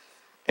lawgiver,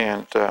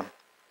 and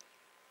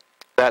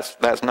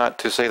that's not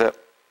to say that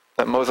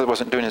Moses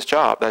wasn't doing his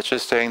job. That's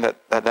just saying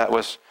that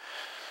was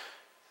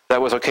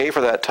okay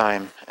for that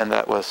time, and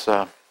that was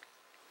the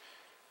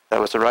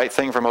right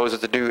thing for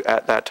Moses to do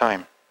at that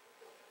time.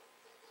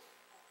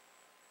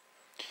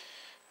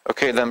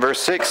 Okay, then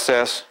verse 6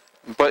 says,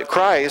 but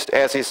Christ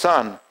as his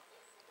son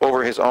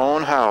over his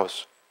own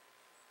house,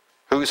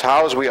 whose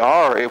house we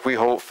are if we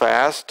hold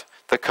fast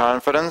the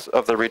confidence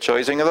of the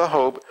rejoicing of the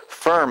hope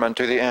firm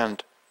unto the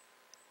end.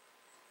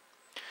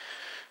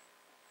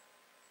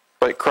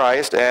 But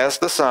Christ as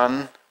the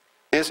Son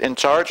is in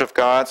charge of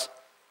God's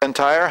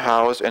entire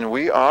house, and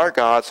we are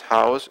God's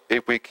house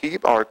if we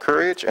keep our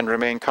courage and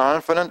remain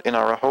confident in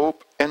our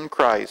hope in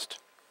Christ.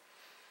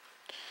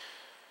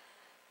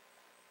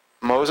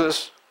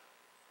 Moses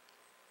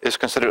is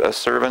considered a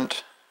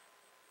servant,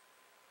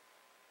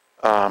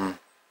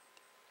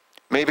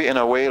 maybe in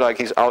a way like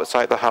he's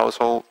outside the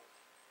household,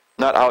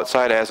 not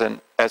outside as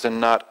in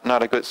not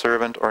a good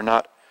servant or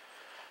not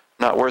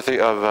worthy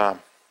of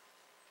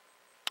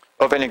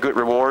any good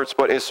rewards,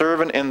 but a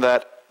servant in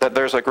that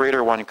there's a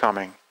greater one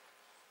coming,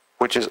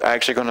 which is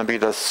actually going to be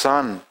the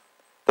Son,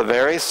 the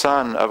very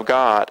Son of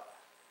God,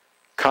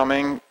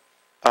 coming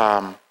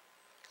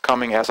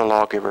as a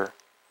lawgiver.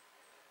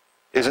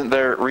 Isn't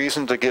there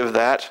reason to give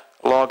that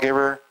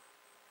lawgiver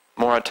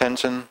more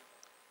attention,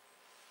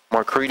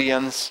 more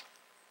credence?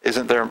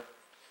 Isn't there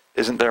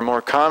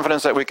more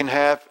confidence that we can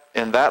have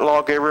in that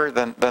lawgiver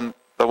than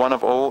the one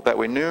of old that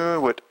we knew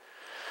would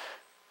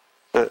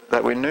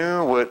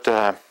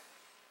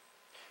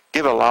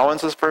give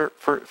allowances for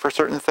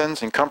certain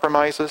things and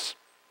compromises?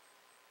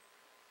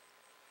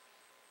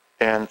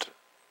 And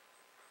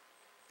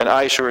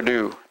I sure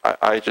do.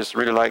 I just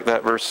really like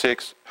that verse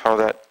 6, how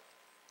that,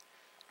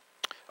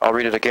 I'll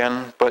read it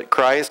again. But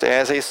Christ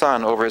as a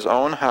son over his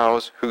own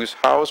house, whose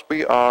house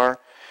we are,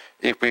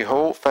 if we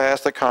hold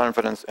fast the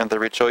confidence and the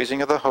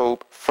rejoicing of the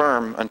hope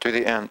firm unto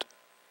the end.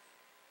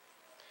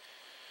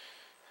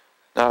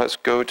 Now let's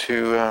go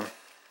to,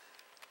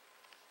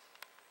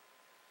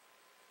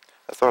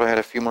 I thought I had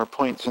a few more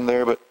points in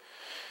there, but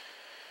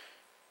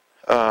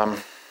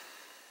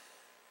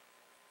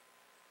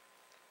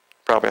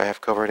probably I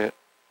have covered it.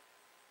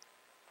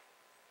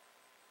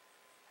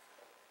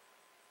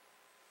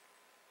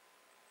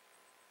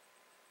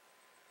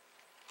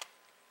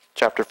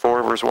 Chapter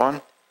 4, verse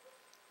 1.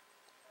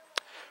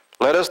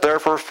 Let us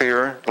therefore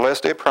fear,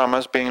 lest a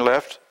promise being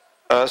left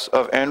us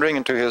of entering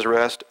into his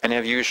rest, any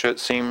of you should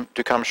seem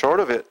to come short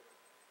of it. It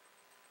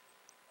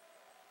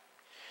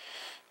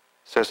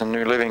says in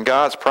New Living,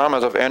 God's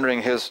promise of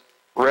entering his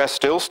rest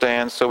still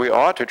stands, so we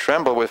ought to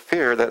tremble with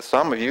fear that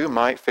some of you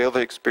might fail to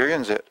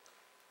experience it.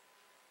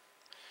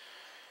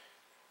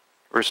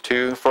 Verse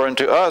 2, for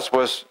unto us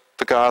was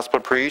the gospel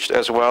preached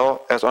as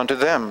well as unto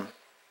them.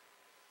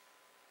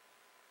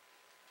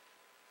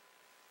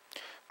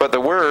 But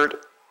the word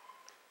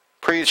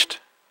preached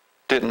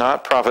did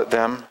not profit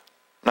them,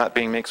 not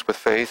being mixed with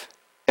faith,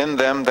 in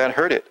them that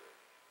heard it.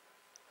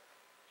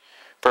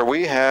 For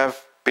we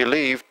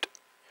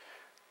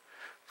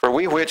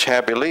which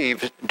have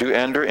believed do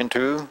enter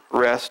into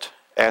rest,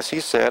 as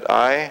he said,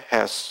 I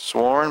have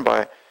sworn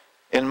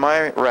in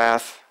my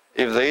wrath,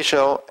 if they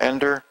shall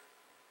enter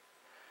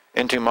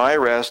into my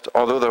rest,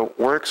 although the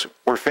works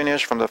were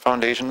finished from the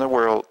foundation of the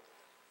world.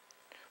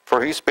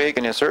 For he spake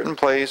in a certain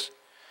place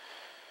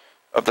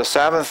of the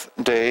Sabbath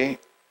day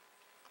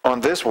on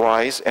this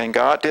wise, and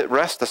God did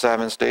rest the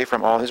Sabbath day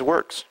from all his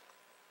works.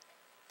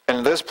 And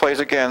in this place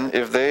again,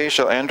 if they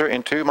shall enter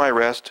into my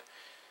rest,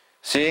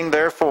 seeing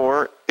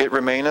therefore it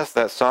remaineth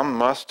that some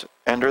must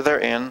enter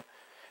therein,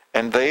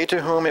 and they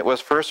to whom it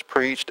was first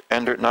preached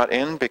entered not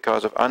in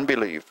because of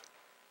unbelief.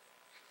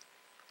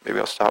 Maybe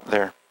I'll stop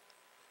there.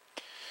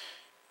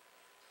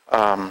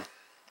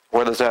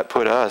 Where does that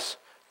put us?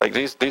 Like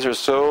these are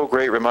so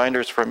great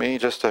reminders for me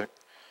just to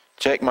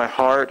check my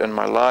heart and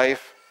my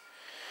life,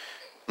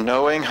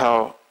 knowing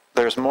how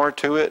there's more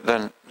to it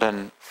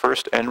than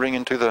first entering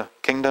into the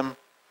kingdom.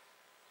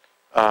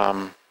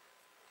 There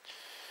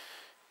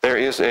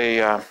is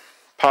a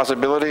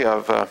possibility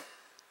of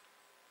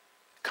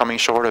coming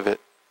short of it.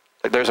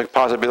 Like there's a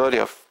possibility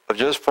of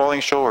just falling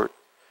short,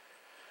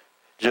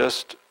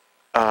 just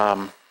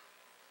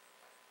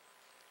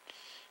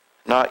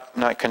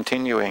not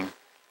continuing.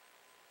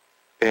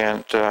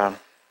 And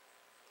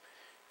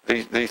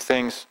these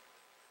things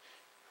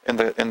in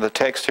the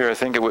text here, I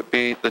think it would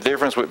be, the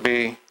difference would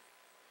be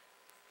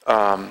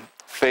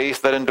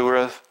faith that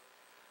endureth,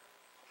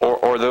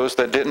 or those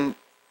that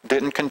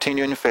didn't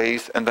continue in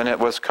faith, and then it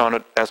was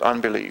counted as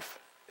unbelief.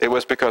 It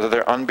was because of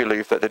their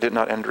unbelief that they did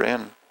not enter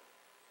in.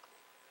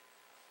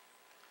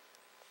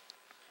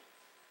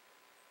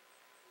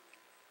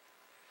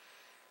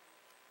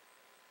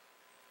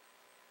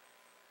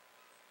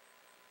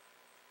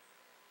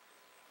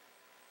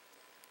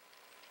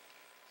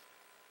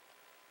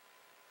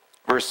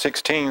 Verse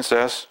 16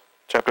 says,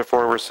 chapter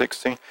 4, verse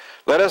 16,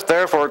 let us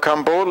therefore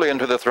come boldly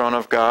into the throne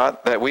of God,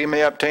 that we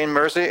may obtain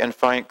mercy and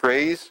find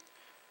grace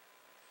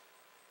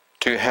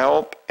to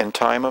help in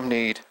time of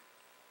need.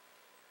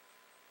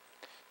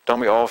 Don't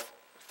we all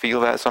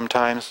feel that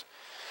sometimes?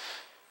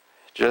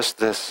 Just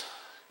this,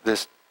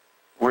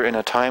 we're in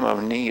a time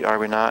of need, are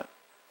we not?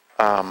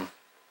 It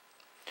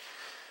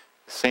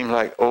seems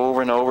like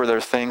over and over there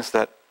are things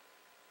that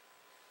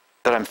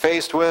I'm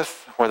faced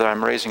with, whether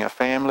I'm raising a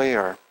family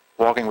or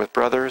walking with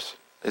brothers.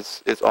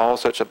 It's all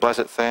such a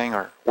blessed thing,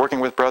 or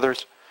working with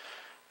brothers.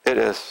 It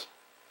is.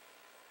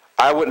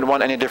 I wouldn't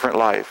want any different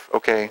life,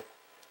 okay?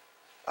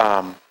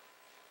 But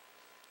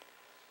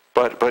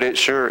it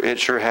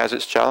sure has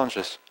its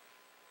challenges.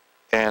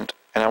 And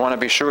I want to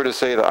be sure to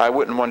say that I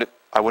wouldn't want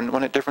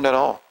it different at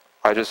all.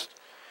 I just,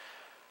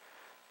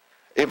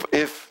 if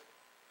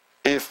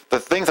the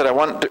things that I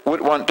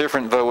would want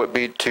different though would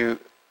be to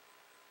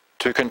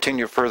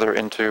continue further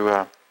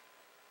into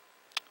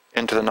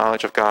the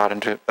knowledge of God,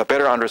 and to a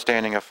better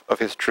understanding of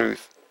His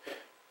truth.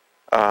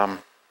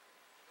 But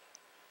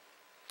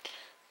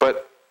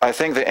I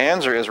think the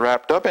answer is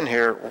wrapped up in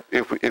here.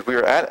 If we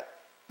are at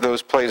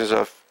those places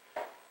of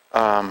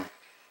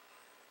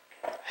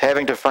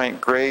having to find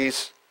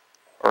grace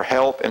or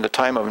help in the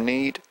time of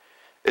need,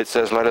 it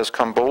says, let us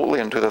come boldly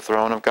into the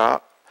throne of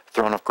God,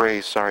 throne of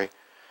grace, sorry.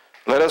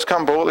 Let us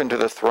come boldly into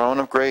the throne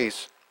of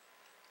grace.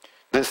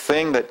 This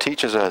thing that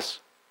teaches us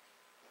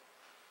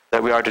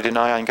that we are to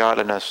deny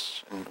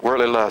ungodliness and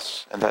worldly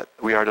lusts, and that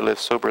we are to live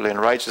soberly and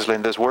righteously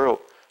in this world.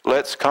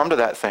 Let's come to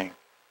that thing,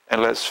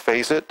 and let's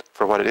face it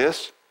for what it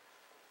is,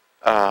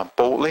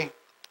 boldly,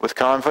 with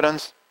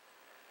confidence,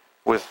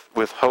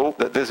 with hope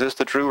that this is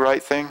the true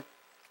right thing.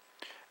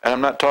 And I'm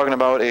not talking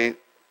about a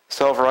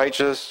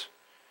self-righteous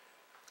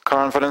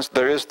confidence.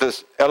 There is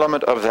this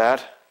element of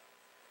that,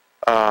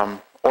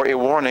 or a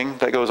warning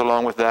that goes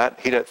along with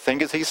that. He that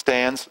thinketh he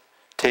stands,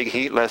 take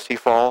heed lest he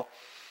fall.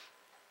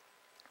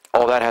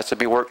 All that has to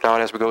be worked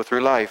out as we go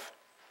through life.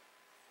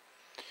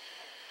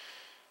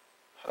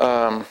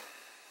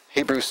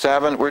 Hebrews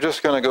 7, we're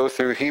just going to go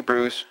through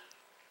Hebrews.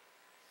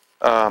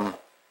 And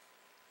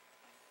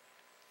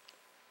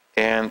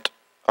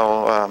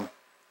I'll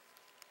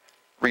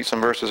read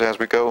some verses as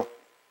we go.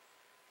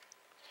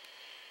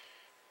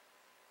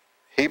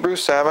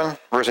 Hebrews 7,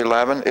 verse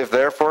 11, if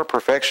therefore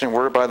perfection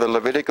were by the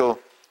Levitical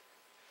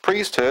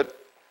priesthood,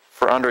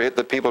 for under it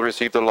the people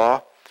received the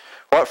law.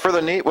 What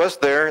further need was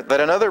there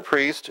that another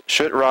priest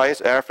should rise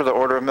after the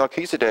order of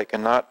Melchizedek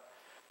and not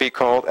be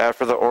called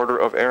after the order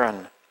of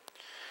Aaron?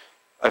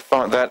 I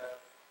found that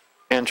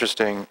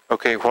interesting.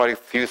 Okay, quite a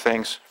few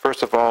things.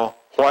 First of all,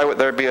 why would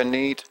there be a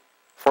need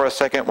for a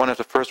second one if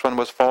the first one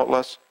was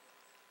faultless?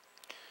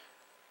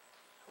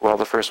 Well,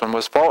 the first one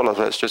was faultless.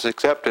 Let's just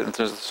accept it.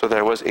 So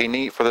there was a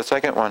need for the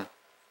second one.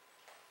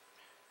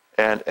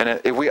 And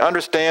if we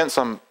understand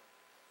some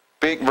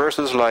big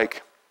verses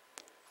like,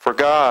 "For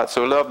God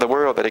so loved the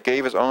world that He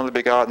gave His only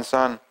begotten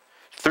Son,"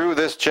 through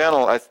this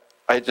channel,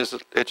 it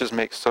just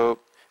makes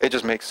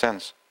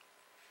sense.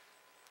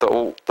 The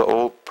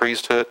old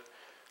priesthood,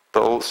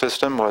 the old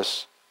system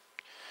was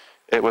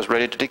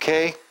ready to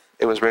decay.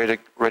 It was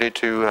ready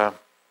to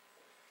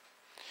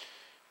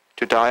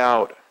die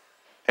out,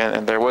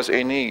 and there was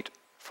a need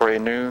for a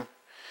new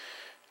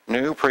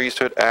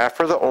priesthood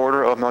after the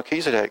order of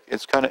Melchizedek.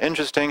 It's kind of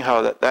interesting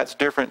how that's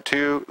different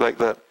too. Like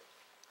the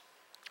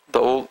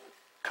old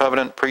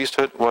covenant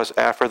priesthood was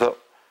after the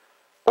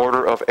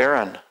order of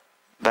Aaron.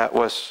 That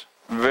was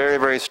very,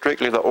 very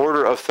strictly the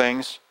order of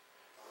things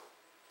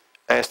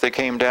as they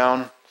came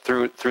down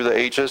through the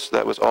ages.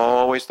 That was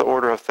always the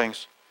order of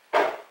things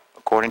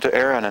according to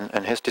Aaron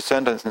and his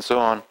descendants and so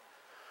on.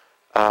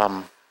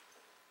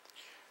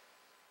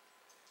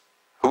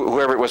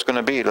 Whoever it was going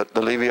to be,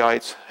 the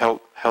Levites held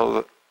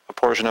a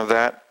portion of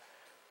that.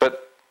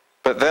 But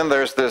then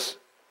there's this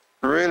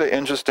really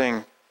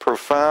interesting,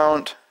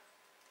 profound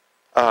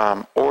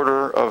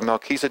order of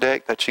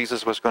Melchizedek that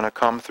Jesus was going to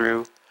come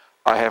through.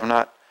 I have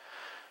not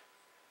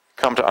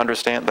come to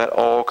understand that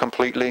all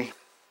completely.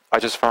 I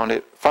just find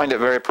it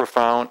very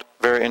profound,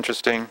 very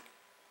interesting.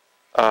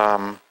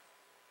 I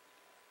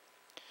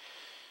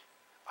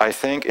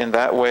think in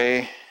that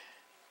way,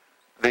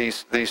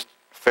 these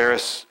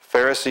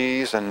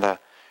Pharisees and the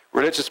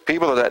religious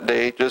people of that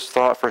day just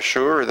thought for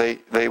sure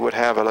they would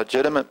have a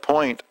legitimate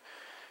point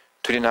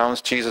to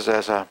denounce Jesus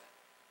as a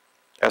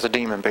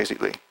demon,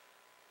 basically,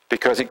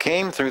 because He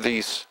came through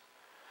these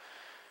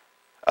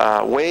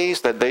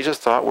ways that they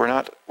just thought were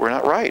not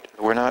right.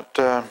 We're not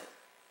the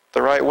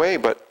right way.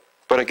 But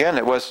again,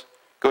 it was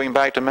going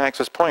back to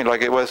Max's point,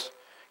 like it was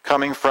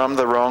coming from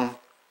the wrong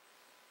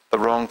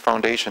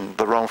foundation,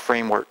 the wrong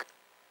framework.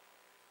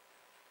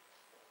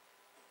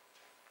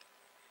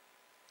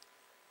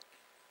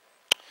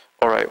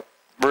 All right,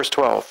 verse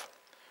 12.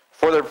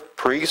 For the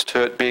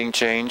priesthood being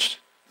changed,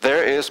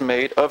 there is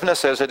made of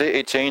necessity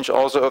a change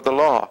also of the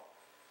law.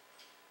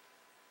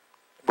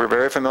 We're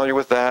very familiar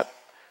with that.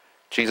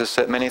 Jesus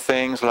said many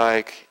things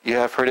like, "You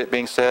have heard it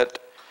being said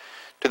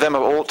to them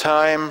of old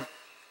time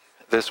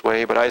this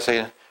way, but I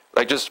say,"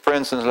 like just for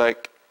instance,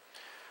 like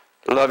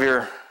love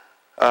your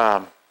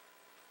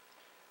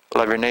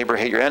neighbor,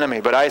 hate your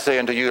enemy. "But I say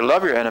unto you,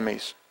 love your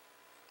enemies."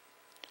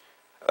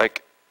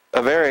 Like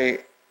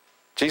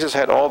Jesus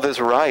had all this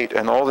right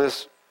and all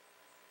this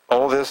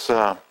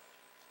an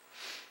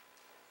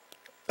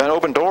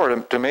open door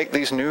to make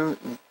these new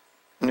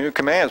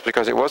commands,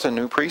 because it was a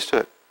new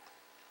priesthood.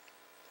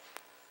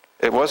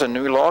 It was a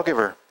new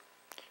lawgiver.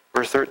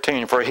 Verse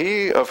 13, "For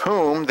he of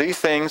whom these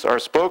things are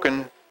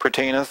spoken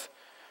pertaineth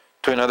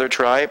to another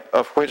tribe,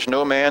 of which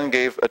no man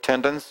gave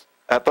attendance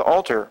at the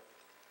altar."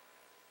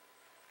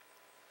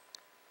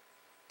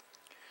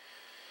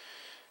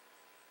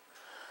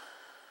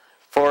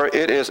 "For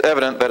it is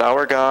evident that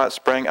our God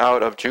sprang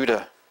out of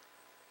Judah,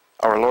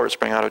 our Lord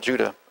sprang out of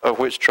Judah, of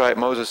which tribe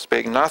Moses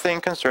spake nothing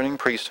concerning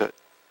priesthood.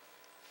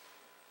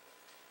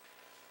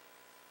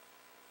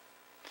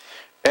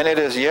 And it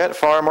is yet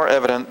far more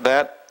evident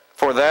that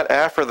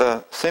after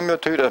the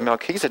similitude of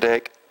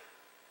Melchizedek,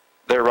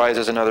 there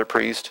rises another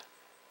priest,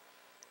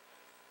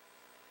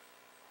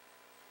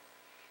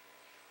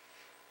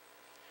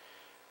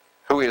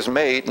 who is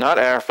made not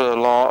after the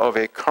law of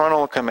a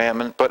carnal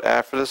commandment, but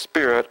after the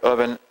spirit of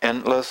an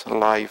endless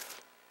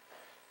life."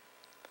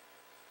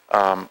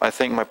 I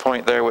think my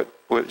point there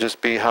would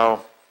just be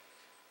how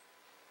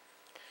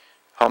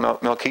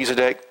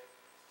Melchizedek,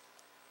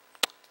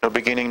 no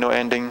beginning, no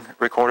ending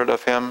recorded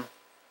of him.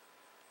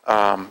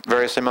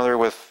 Very similar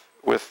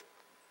with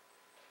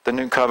the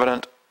new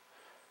covenant,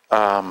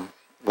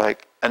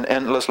 like an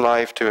endless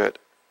life to it.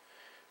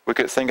 We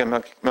could think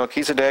of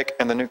Melchizedek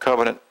and the new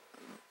covenant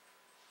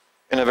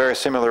in a very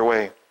similar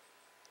way.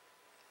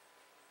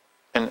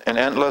 An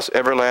endless,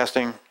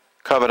 everlasting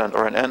covenant,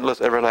 or an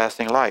endless,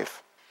 everlasting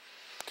life.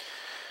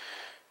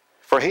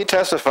 "For he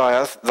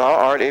testifieth, Thou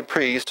art a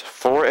priest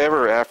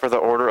forever after the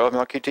order of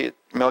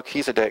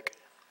Melchizedek.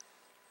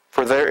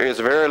 For there is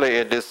verily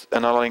a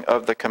disannulling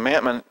of the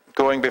commandment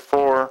going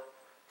before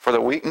for the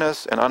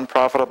weakness and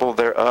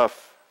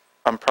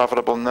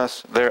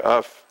unprofitableness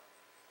thereof."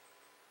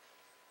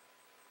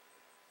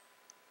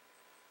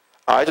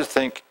 I just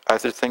think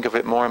of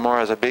it more and more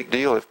as a big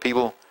deal. If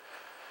people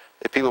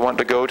want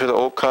to go to the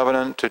old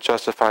covenant to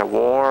justify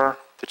war,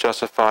 to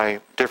justify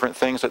different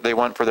things that they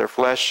want for their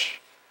flesh,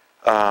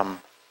 to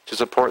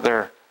support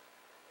their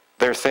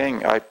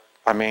thing. I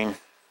mean,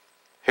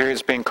 here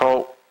it's being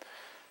called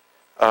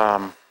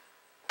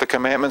the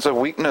commandments of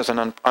weakness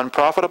and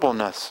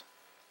unprofitableness.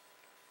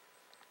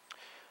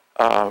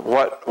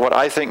 What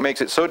I think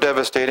makes it so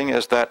devastating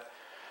is that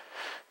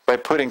by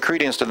putting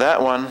credence to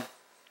that one,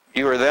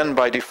 you are then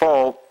by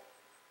default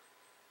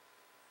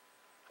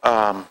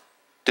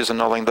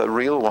disannulling the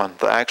real one,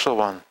 the actual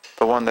one,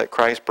 the one that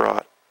Christ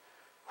brought,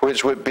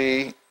 which would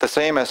be the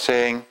same as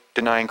saying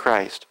denying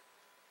Christ.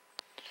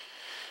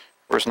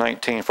 Verse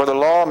 19, for the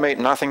law made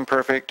nothing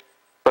perfect,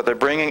 but the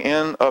bringing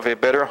in of a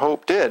better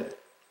hope did,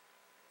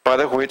 by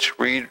the which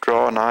we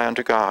draw nigh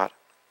unto God.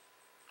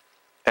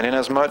 And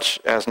inasmuch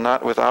as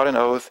not without an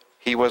oath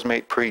he was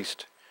made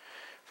priest.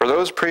 For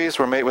those priests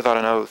were made without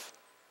an oath,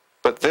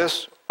 but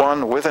this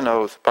one with an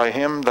oath, by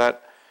him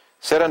that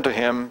said unto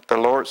him, the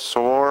Lord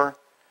swore,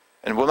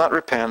 and will not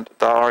repent,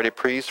 thou art a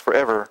priest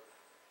forever,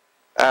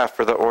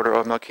 after the order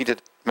of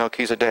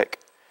Melchizedek.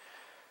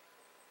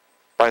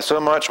 By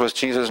so much was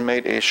Jesus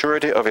made a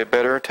surety of a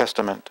better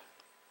testament.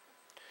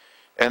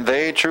 And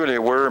they truly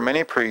were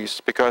many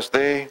priests, because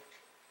they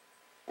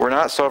were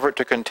not suffered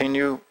to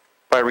continue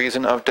by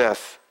reason of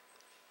death.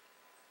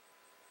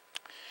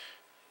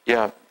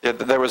 Yeah,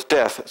 there was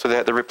death, so they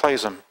had to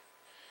replace him.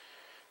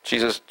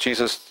 Jesus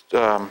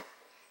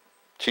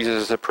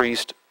is a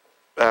priest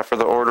after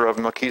the order of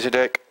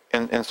Melchizedek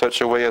in such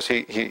a way as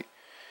he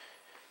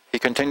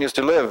continues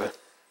to live.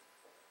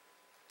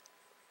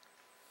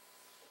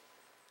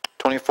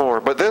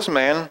 24, but this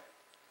man,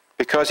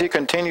 because he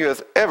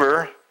continueth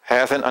ever,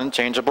 hath an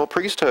unchangeable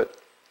priesthood.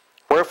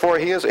 Wherefore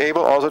he is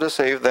able also to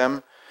save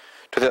them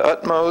to the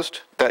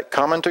utmost that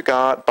come unto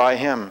God by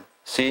him,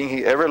 seeing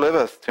he ever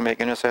liveth to make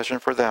intercession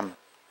for them.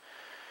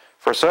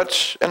 For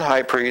such an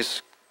high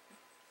priest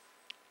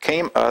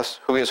came us,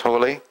 who is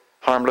holy,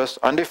 harmless,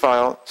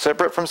 undefiled,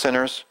 separate from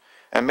sinners,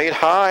 and made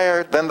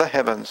higher than the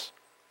heavens,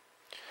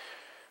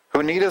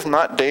 who needeth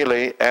not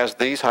daily, as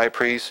these high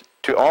priests,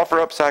 to offer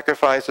up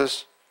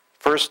sacrifices,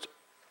 first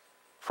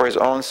for his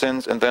own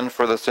sins, and then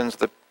for the sins of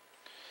the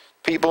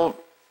people.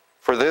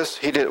 For this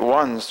he did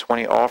once, when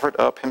he offered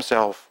up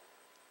himself.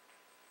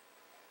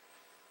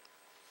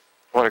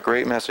 What a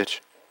great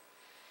message.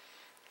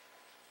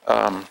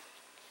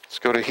 Let's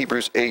go to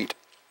Hebrews 8.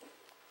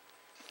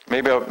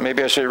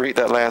 Maybe I should read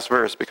that last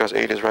verse, because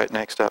 8 is right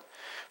next up.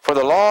 For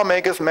the law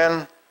maketh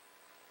men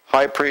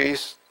high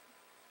priests,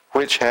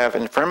 which have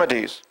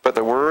infirmities, but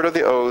the word of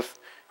the oath,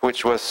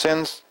 which was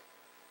since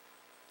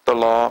the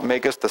law,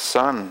 maketh the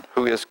Son,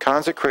 who is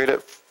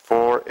consecrated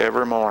for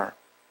evermore.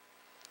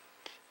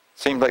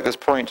 Seems like this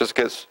point just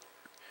gets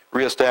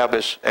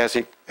reestablished as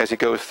he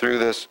goes through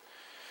this.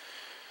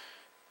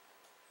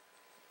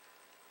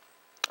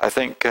 I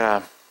think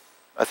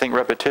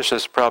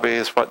repetitious probably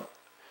is what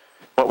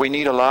we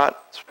need a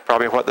lot. It's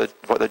probably what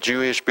the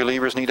Jewish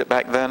believers needed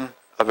back then.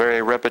 A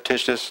very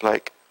repetitious,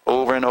 like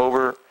over and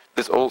over.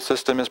 This old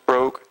system is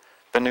broke,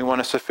 the new one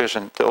is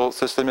sufficient. The old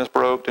system is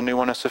broke, the new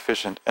one is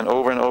sufficient. And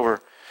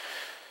over.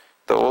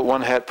 The old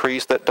one had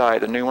priests that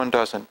died, the new one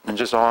doesn't. And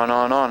just on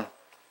and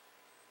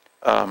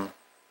on.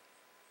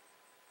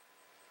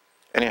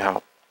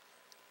 Anyhow,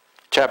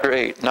 chapter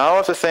 8. Now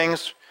of the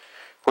things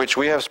which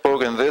we have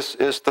spoken, this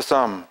is the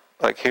sum.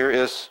 Like here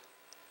is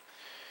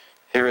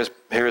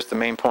the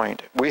main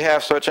point. We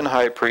have such an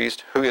high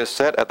priest, who is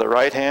set at the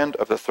right hand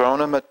of the throne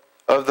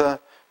of the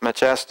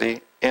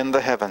majesty in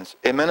the heavens,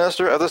 a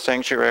minister of the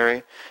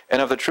sanctuary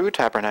and of the true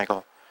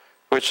tabernacle,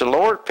 which the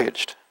Lord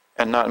pitched,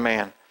 and not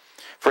man.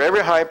 For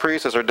every high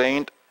priest is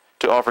ordained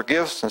to offer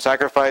gifts and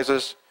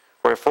sacrifices,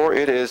 wherefore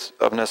it is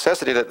of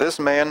necessity that this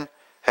man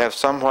have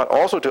somewhat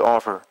also to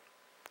offer.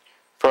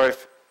 For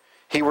if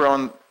he were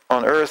on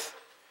earth,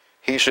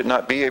 he should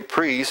not be a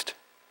priest,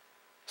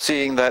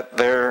 seeing that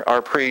there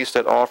are priests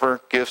that offer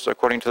gifts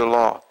according to the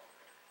law,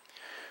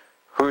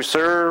 who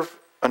serve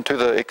unto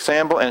the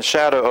example and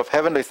shadow of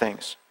heavenly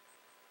things.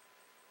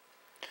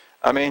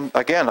 I mean,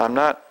 again, I'm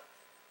not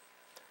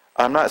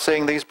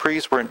saying these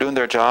priests weren't doing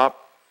their job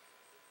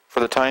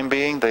for the time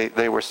being.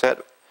 They were set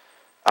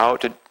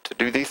out to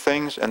do these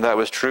things, and that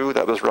was true,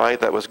 that was right,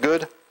 that was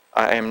good.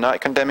 I am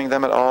not condemning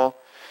them at all.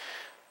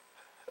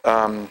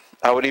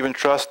 I would even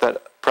trust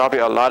that probably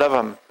a lot of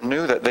them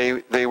knew that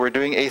they were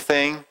doing a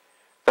thing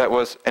that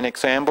was an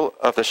example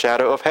of the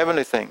shadow of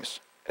heavenly things.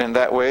 And in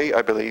that way,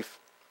 I believe,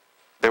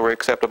 they were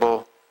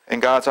acceptable in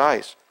God's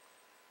eyes.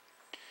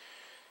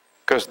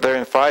 Because there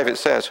in 5 it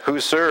says, who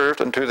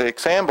served unto the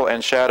example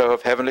and shadow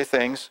of heavenly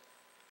things,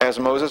 as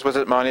Moses was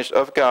admonished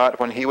of God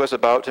when he was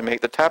about to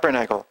make the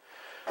tabernacle.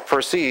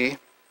 For see,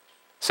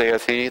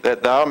 saith he,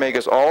 that thou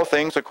makest all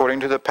things according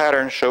to the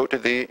pattern showed to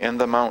thee in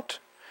the mount.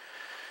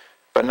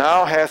 But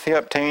now hath he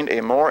obtained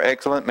a more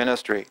excellent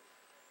ministry,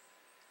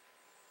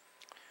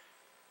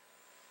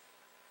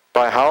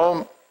 by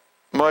how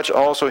much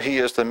also he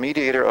is the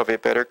mediator of a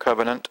better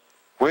covenant,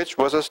 which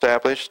was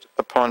established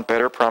upon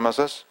better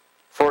promises.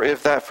 For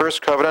if that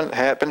first covenant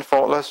had been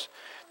faultless,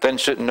 then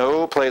should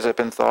no place have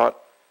been thought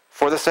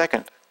for the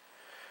second.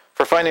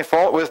 For finding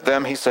fault with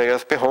them, he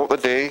saith, behold, the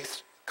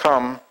days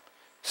come,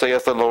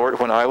 saith the Lord,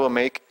 when I will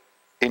make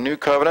a new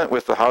covenant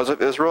with the house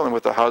of Israel and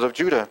with the house of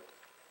Judah.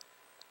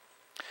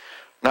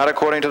 not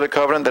according to the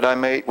covenant that I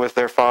made with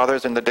their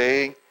fathers in the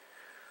day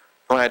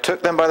when I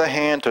took them by the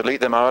hand to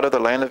lead them out of the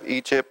land of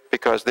Egypt,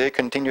 because they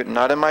continued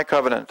not in my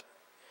covenant,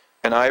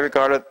 and I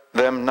regarded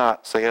them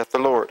not, saith the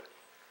Lord.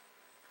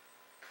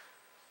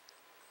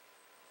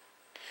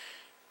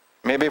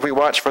 Maybe if we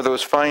watch for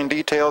those fine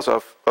details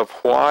of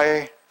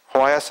why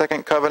a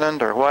second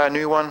covenant or why a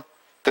new one,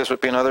 this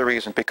would be another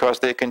reason, because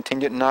they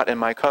continued not in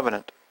my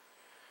covenant.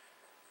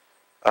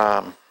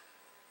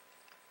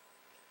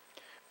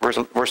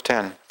 Verse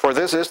 10, for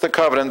this is the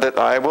covenant that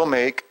I will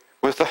make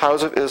with the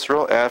house of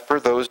Israel after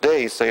those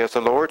days, saith the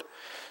Lord.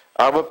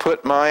 I will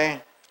put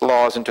my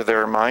laws into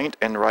their mind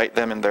and write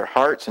them in their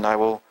hearts, and I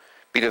will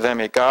be to them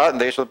a God, and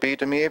they shall be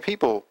to me a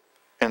people.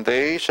 And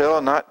they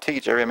shall not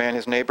teach every man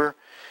his neighbor,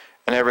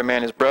 and every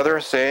man his brother,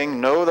 saying,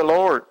 Know the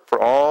Lord,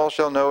 for all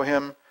shall know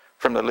him,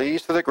 from the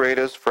least to the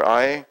greatest, for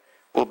I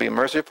will be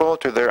merciful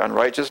to their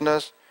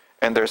unrighteousness,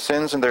 and their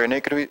sins and their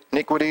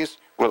iniquities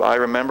will I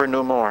remember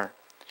no more.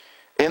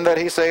 In that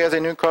he saith a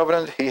new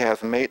covenant, he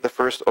hath made the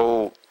first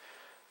old.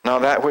 Now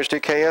that which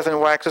decayeth and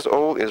waxes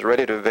old is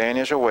ready to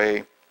vanish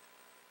away.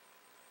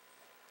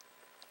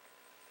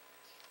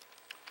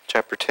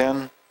 Chapter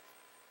 10.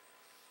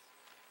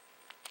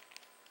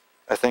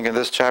 I think in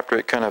this chapter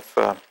it kind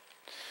of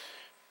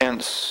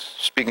ends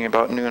speaking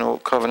about new and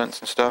old covenants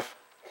and stuff.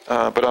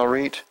 But I'll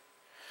read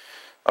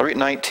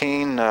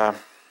 19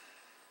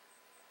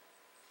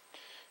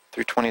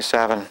 through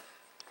 27.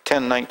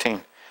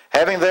 10:19.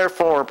 Having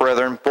therefore,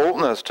 brethren,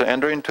 boldness to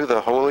enter into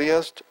the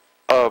holiest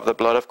of the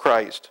blood of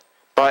Christ,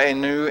 by a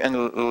new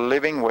and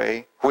living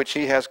way, which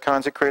he has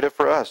consecrated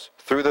for us,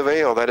 through the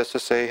veil, that is to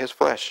say, his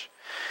flesh.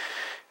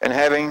 And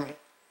having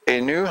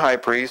an high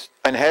priest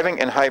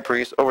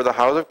over the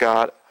house of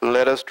God,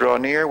 let us draw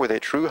near with a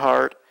true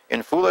heart,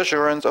 in full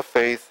assurance of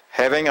faith,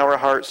 having our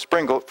hearts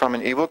sprinkled from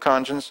an evil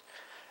conscience,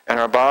 and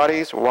our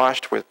bodies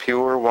washed with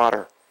pure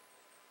water.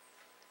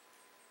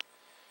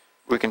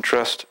 We can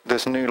trust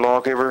this new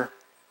lawgiver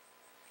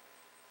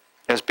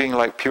as being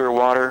like pure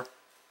water.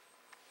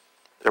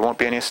 There won't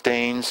be any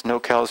stains, no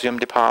calcium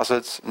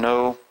deposits,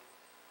 no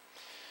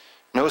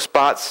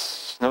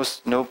spots,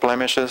 no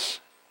blemishes.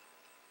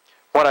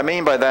 What I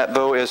mean by that,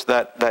 though, is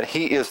that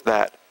he is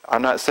that.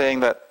 I'm not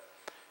saying that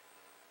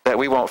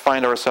we won't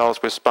find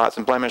ourselves with spots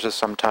and blemishes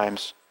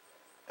sometimes,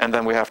 and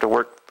then we have to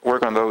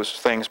work on those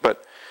things.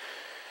 But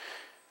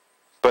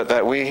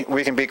that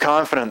we can be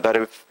confident that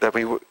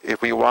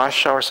if we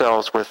wash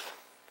ourselves with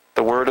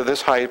the word of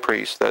this high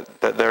priest,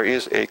 that there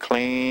is a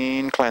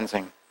clean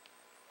cleansing,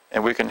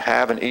 and we can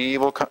have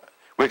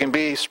we can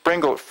be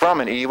sprinkled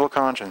from an evil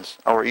conscience.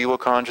 Our evil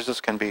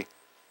consciences can be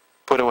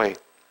put away.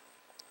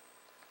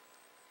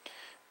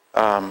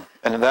 And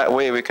in that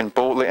way we can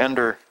boldly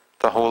enter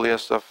the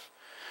holiest of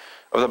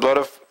the blood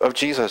of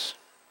Jesus.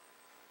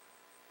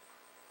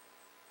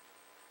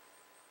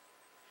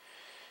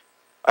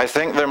 I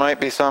think there might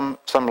be some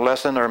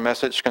lesson or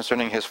message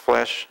concerning his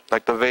flesh,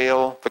 like the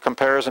veil, the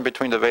comparison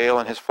between the veil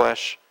and his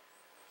flesh,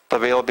 the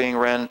veil being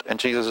rent and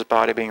Jesus'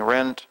 body being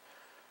rent.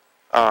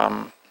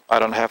 I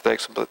don't have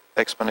the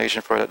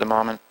explanation for it at the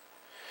moment.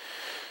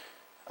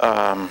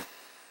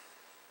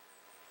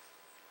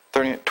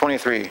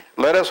 23.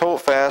 Let us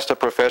hold fast the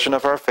profession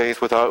of our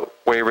faith without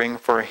wavering,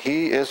 for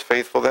he is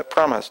faithful that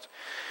promised.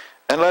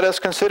 And let us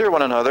consider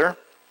one another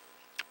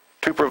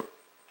to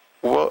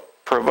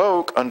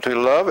provoke unto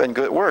love and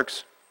good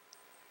works,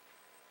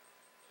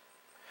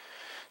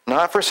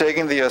 not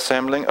forsaking the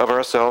assembling of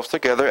ourselves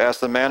together as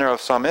the manner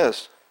of some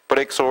is, but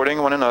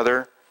exhorting one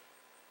another,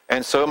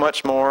 and so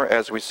much more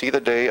as we see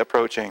the day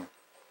approaching.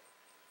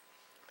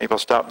 Maybe I'll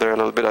stop there a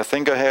little bit. I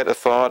think I had a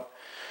thought,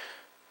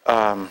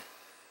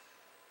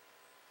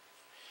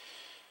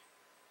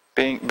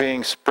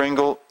 being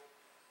sprinkled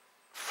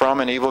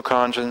from an evil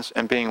conscience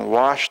and being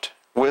washed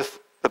with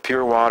the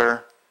pure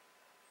water,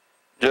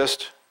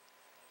 just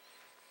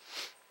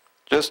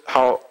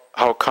how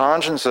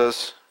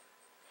consciences,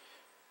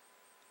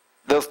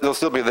 they'll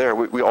still be there.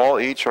 We all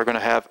each are going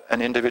to have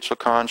an individual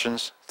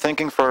conscience,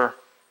 thinking for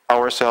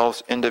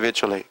ourselves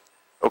individually,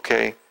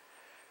 okay?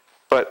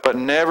 But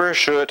never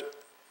should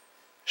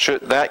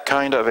that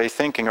kind of a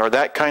thinking or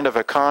that kind of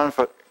a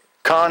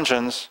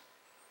conscience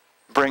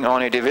bring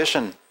on a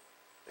division.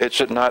 It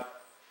should not.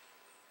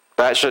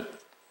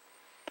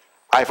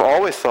 I've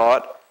always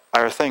thought,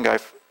 I think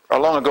I've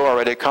long ago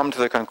already come to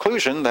the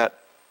conclusion that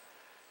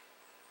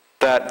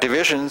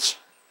divisions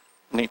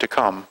need to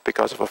come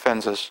because of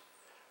offenses,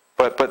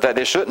 but that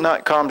they should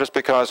not come just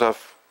because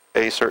of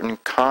a certain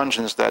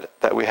conscience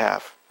that we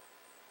have.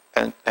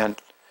 And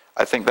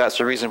I think that's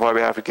the reason why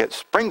we have to get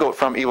sprinkled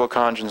from evil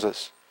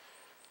consciences,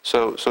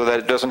 so that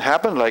it doesn't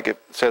happen like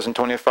it says in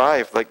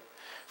 25, like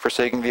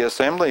forsaking the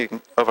assembly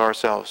of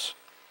ourselves.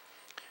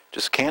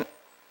 Just can't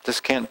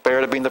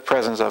bear to be in the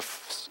presence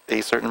of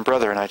a certain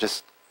brother, and I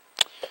just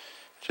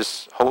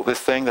hold this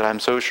thing that I'm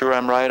so sure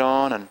I'm right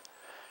on,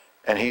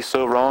 and he's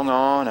so wrong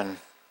on, and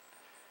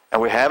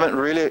we haven't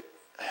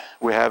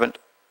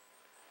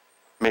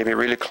maybe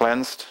really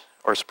cleansed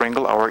or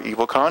sprinkled our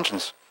evil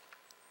conscience,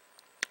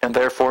 and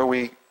therefore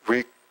we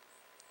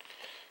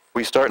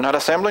We start not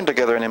assembling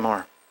together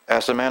anymore,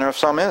 as the manner of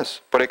some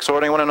is, but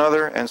exhorting one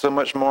another, and so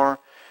much more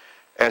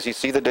as ye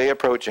see the day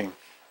approaching.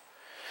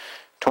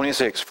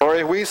 26. For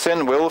if we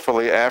sin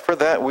willfully after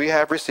that we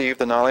have received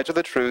the knowledge of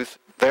the truth,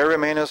 there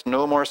remaineth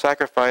no more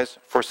sacrifice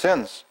for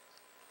sins.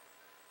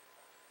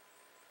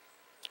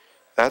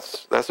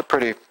 That's a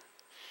pretty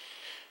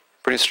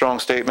strong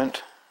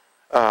statement.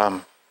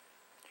 But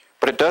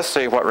it does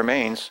say what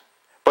remains.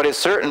 But it's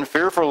certain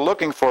fearful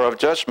looking for of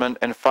judgment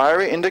and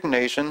fiery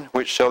indignation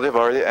which shall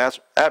devour the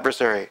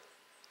adversary.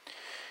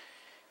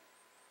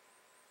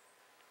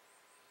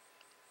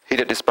 He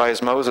that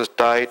despised Moses'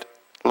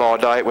 law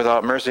died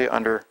without mercy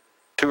under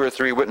 2 or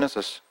 3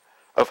 witnesses.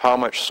 Of how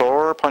much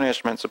sore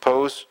punishment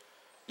suppose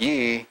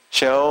ye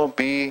shall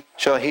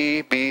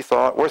he be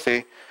thought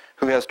worthy,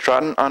 who has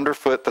trodden under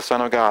foot the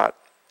Son of God,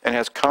 and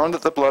has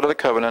counted the blood of the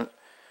covenant,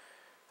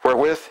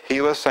 wherewith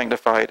he was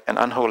sanctified, an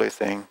unholy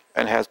thing,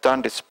 and has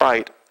done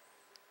despite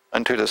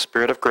unto the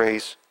Spirit of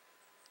grace.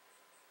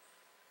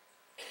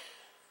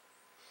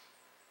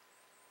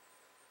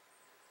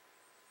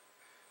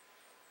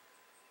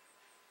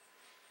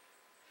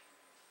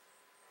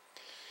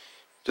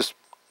 Just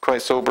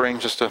quite sobering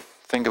just to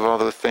think of all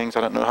those things.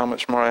 I don't know how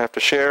much more I have to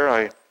share.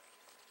 I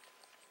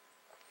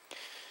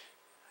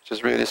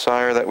just really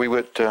desire that we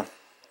would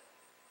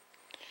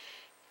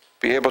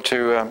be able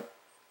to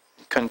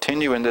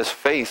continue in this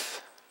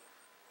faith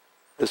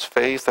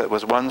that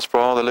was once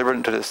for all delivered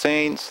unto the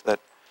saints, that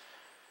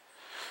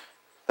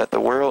the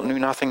world knew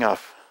nothing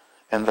of,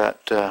 and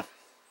that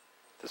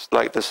it's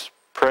like this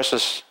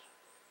precious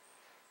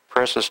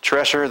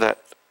treasure that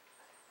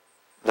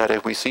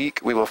if we seek,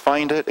 we will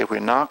find it. If we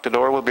knock, the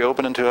door will be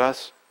open unto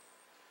us.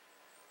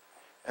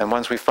 And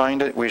once we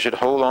find it, we should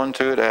hold on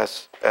to it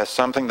as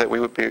something that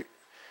we would be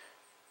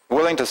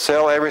willing to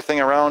sell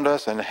everything around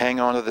us and hang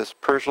on to this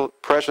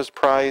precious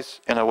prize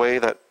in a way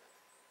that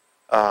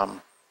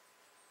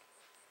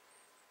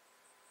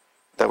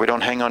we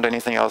don't hang on to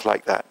anything else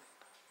like that.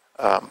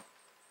 I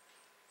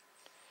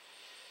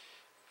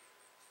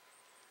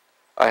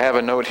have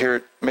a note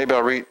here. Maybe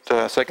I'll read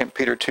 2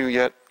 Peter 2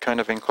 yet, kind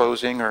of in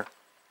closing, or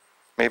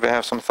maybe I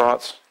have some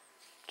thoughts.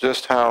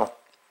 Just how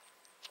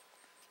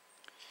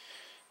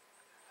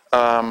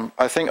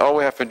I think all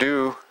we have to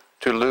do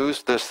to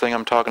lose this thing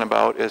I'm talking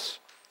about is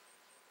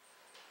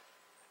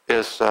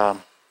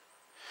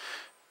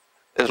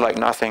like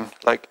nothing.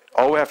 Like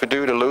all we have to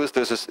do to lose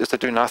this is to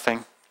do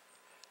nothing.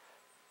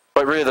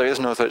 But really, there is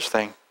no such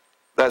thing.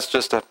 That's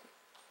just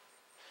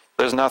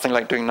there's nothing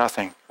like doing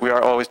nothing. We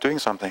are always doing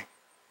something.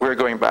 We're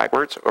going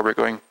backwards, or we're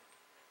going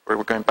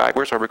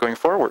backwards, or we're going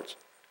forwards.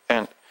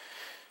 And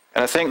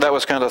I think that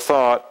was kind of the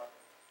thought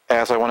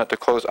as I wanted to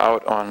close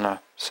out on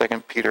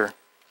 2 Peter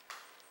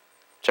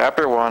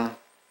chapter 1,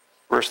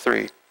 verse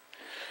 3.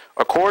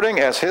 According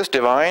as his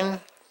divine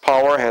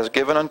power has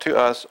given unto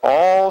us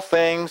all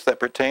things that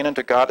pertain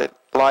unto God,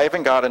 life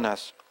and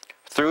godliness,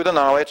 through the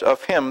knowledge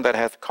of him that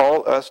hath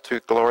called us to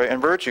glory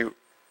and virtue.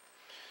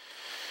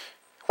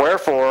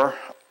 Wherefore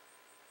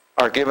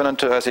are given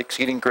unto us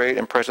exceeding great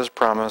and precious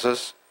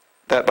promises,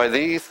 that by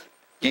these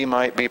ye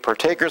might be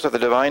partakers of the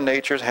divine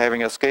natures,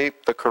 having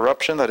escaped the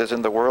corruption that is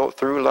in the world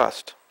through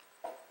lust.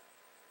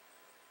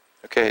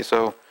 Okay,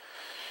 so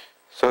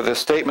this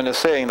statement is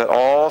saying that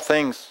all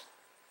things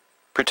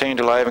pertaining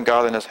to life and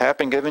godliness have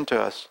been given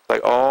to us,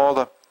 like all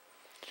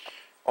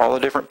the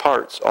different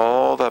parts,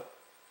 all the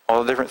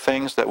different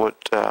things that would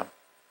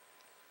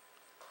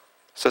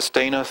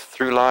sustain us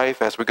through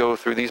life as we go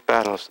through these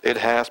battles. It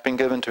has been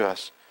given to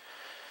us.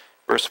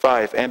 Verse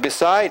 5, and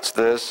besides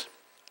this,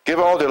 give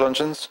all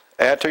diligence,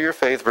 add to your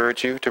faith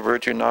virtue, to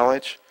virtue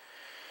knowledge,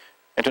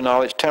 and to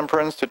knowledge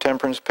temperance, to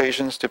temperance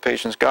patience, to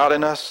patience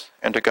godliness,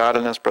 and to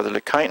godliness brotherly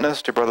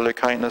kindness, to brotherly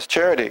kindness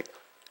charity.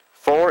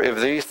 For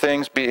if these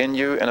things be in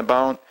you and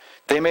abound,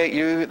 they make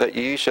you that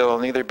ye shall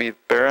neither be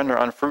barren nor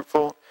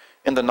unfruitful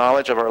in the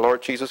knowledge of our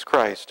Lord Jesus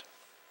Christ.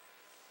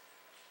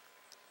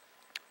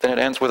 Then it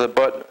ends with a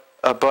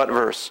but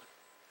verse.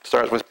 It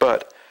starts with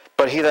but.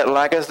 But he that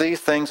lacketh these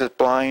things is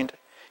blind,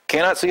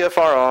 cannot see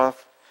afar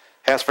off,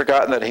 has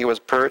forgotten that he was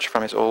purged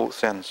from his old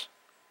sins.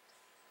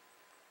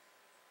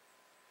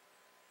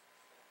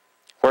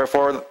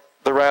 Wherefore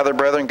the rather,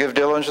 brethren, give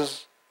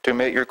diligence to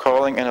make your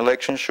calling and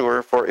election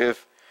sure, for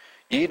if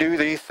ye do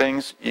these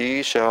things,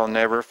 ye shall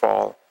never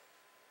fall.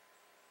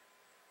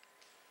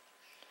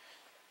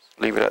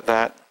 Leave it at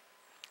that.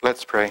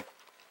 Let's pray.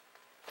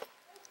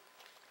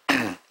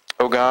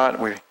 Oh God,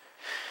 we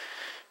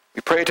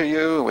pray to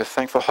you with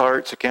thankful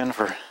hearts again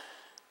for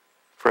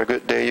a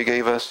good day you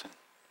gave us.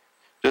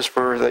 Just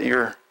for that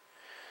you're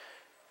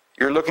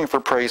looking for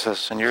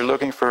praises, and you're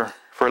looking for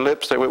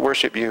lips that would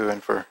worship you,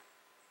 and for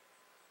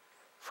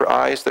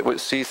eyes that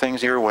would see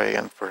things your way,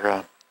 and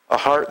for a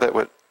heart that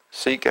would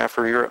seek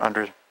after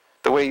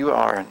the way you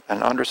are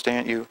and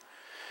understand you,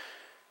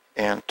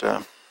 and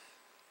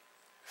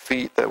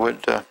feet that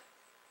would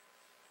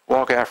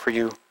walk after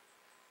you.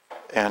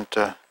 And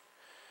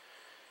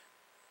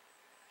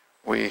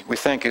we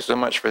thank you so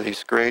much for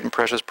these great and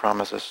precious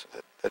promises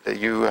that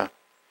you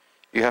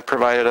have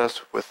provided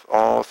us with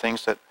all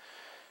things that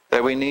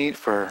that we need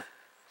for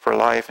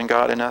life and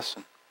godliness.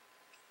 And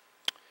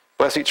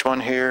bless each one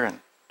here, and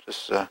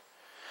just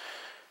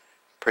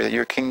pray that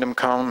your kingdom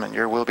come and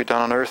your will be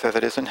done on earth as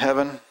it is in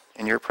heaven.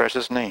 In your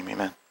precious name,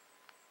 amen.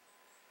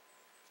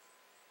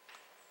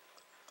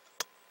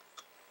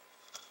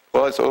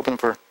 Well, it's open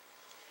for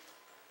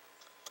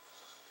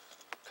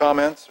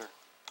comments or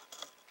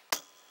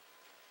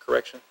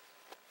correction.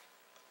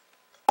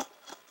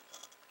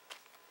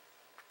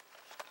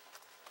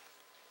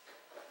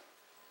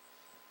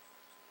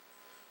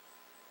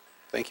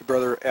 Thank you,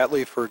 Brother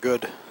Atlee, for a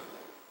good,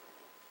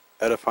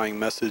 edifying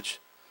message.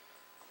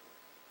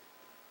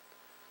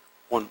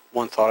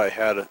 One thought I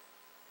had,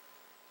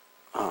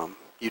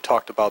 you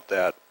talked about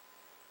that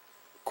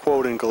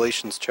quote in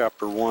Galatians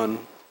chapter 1,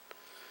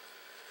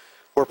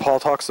 where Paul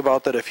talks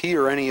about that if he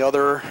or any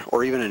other,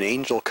 or even an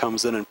angel,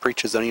 comes in and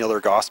preaches any other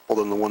gospel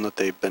than the one that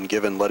they've been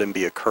given, let him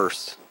be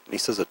accursed. And he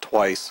says it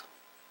twice.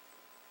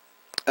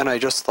 And I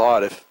just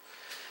thought,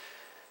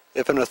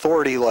 if an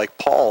authority like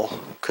Paul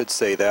could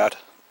say that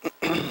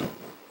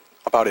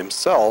about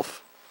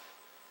himself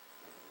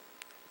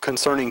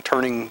concerning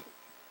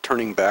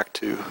turning back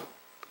to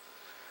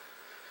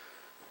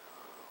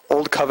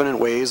old covenant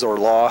ways or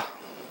law,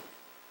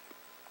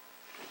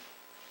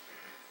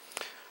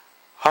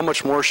 how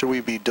much more should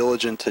we be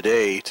diligent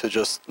today to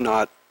just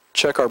not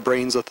check our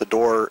brains at the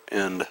door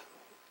and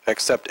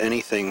accept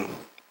anything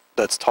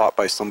that's taught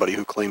by somebody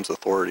who claims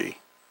authority?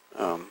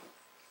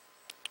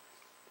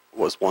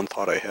 Was one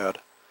thought I had.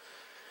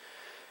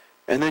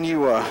 And then you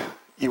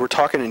were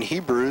talking in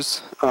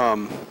Hebrews.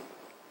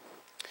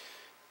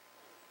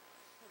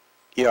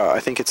 Yeah, I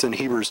think it's in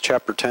Hebrews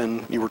chapter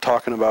 10 you were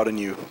talking about, and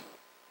you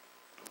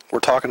were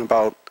talking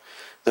about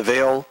the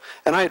veil.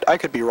 And I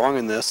could be wrong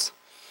in this,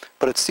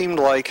 but it seemed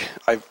like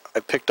I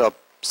picked up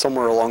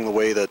somewhere along the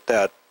way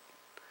that,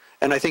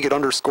 and I think it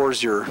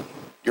underscores your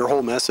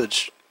whole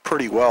message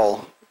pretty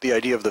well, the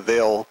idea of the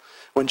veil.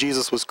 When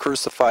Jesus was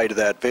crucified,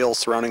 that veil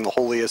surrounding the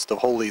holiest of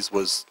holies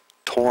was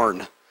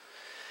torn.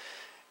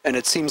 And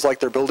it seems like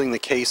they're building the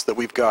case that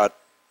we've got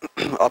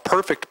a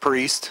perfect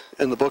priest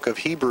in the book of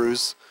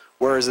Hebrews,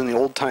 whereas in the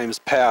old times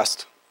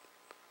past,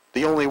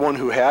 the only one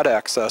who had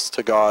access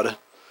to God,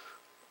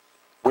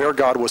 where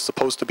God was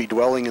supposed to be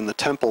dwelling in the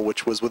temple,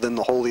 which was within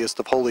the holiest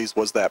of holies,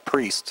 was that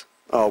priest,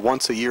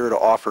 once a year to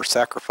offer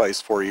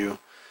sacrifice for you.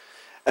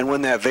 And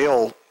when that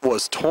veil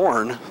was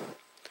torn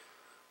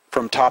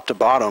from top to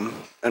bottom,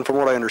 and from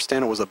what I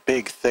understand, it was a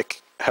big,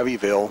 thick, heavy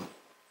veil.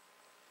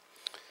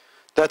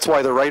 That's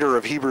why the writer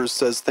of Hebrews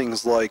says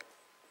things like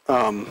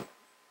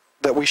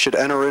that we should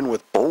enter in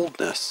with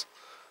boldness.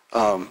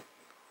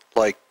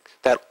 Like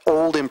that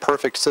old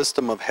imperfect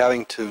system of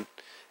having to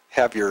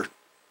have your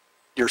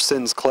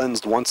sins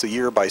cleansed once a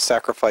year by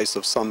sacrifice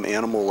of some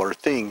animal or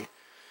thing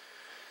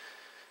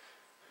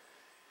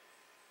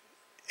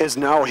is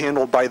now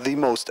handled by the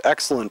most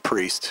excellent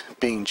priest,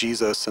 being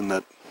Jesus, and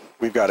that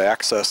we've got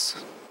access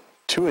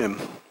to him.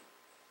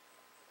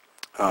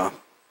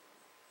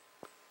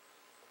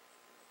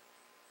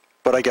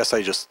 But I guess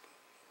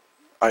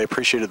I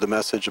appreciated the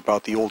message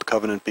about the old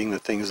covenant being the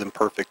things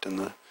imperfect,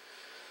 and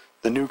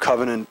the new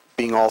covenant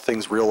being all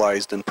things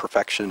realized in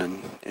perfection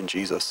in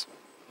Jesus.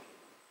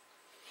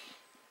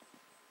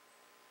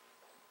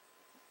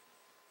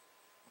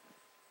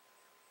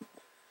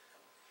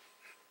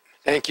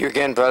 Thank you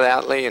again, Brother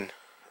Atlee,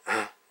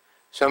 and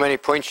so many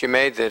points you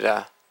made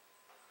that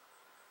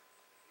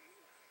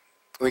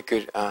we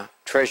could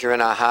treasure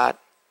in our heart.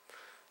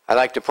 I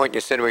like the point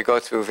you said we go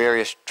through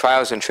various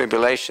trials and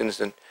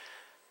tribulations, and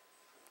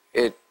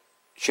it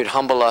should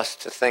humble us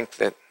to think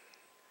that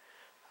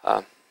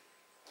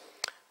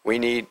we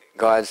need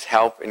God's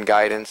help and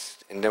guidance,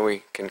 and then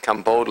we can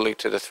come boldly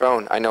to the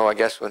throne. I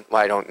guess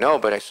I don't know,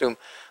 but I assume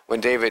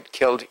when David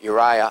killed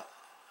Uriah,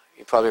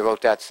 he probably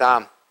wrote that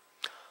Psalm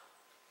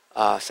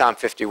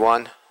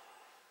 51.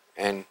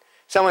 And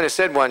someone has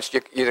said once,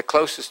 you're the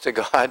closest to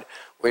God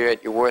when you're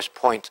at your worst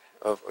point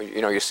of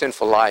your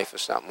sinful life or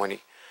something. When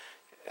he,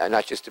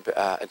 not just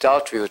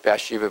adultery with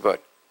Bathsheba,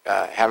 but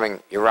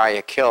having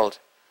Uriah killed.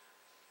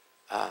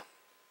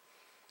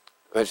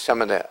 But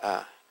some of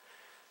the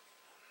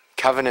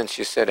covenants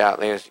you said out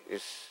there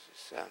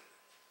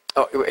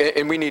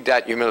and we need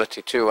that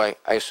humility too. I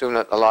assume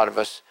that a lot of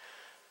us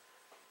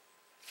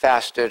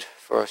fasted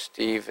for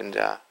Steve and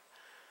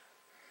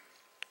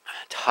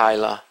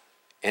Tyler,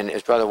 and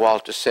as Brother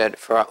Walter said,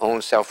 for our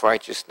own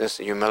self-righteousness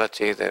and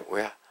humility, that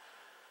we're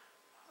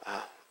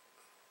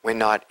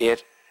not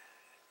it,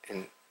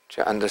 and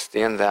to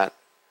understand that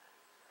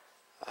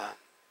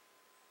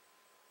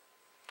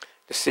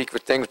the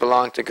secret things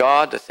belong to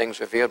God, the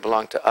things revealed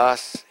belong to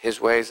us. His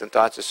ways and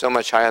thoughts are so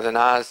much higher than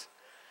ours.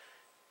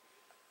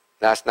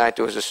 Last night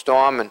there was a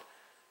storm, and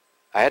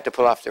I had to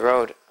pull off the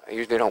road. I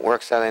usually don't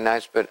work Saturday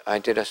nights, but I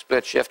did a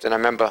split shift, and I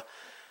remember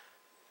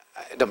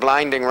the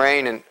blinding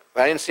rain, and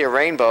I didn't see a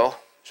rainbow.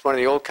 It's one of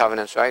the old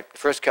covenants, right? The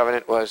first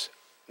covenant was,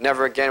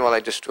 never again will I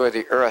destroy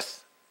the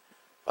earth,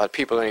 or the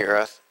people in the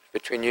earth,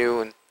 between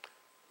you and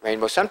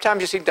rainbow.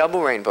 Sometimes you see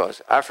double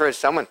rainbows. I've heard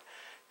someone,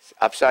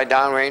 upside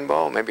down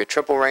rainbow, maybe a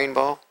triple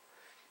rainbow.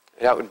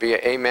 That would be an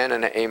amen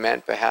and an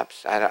amen,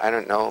 perhaps. I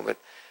don't know. But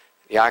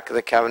the Ark of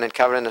the Covenant,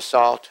 covenant of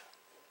salt.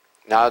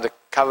 Now the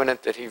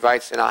covenant that he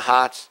writes in our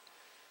hearts,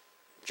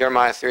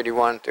 Jeremiah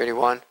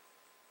 31:31.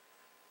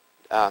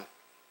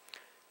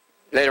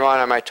 Later on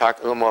I might talk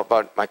a little more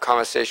about my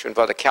conversation with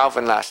Brother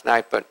Calvin last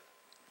night, but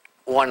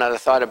one other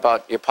thought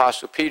about the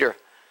Apostle Peter.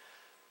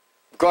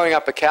 Growing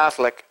up a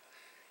Catholic,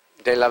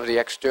 they love the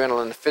external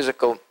and the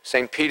physical.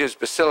 St. Peter's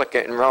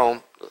Basilica in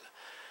Rome,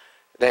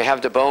 they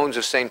have the bones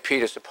of St.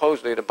 Peter,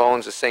 supposedly the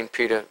bones of St.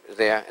 Peter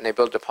there, and they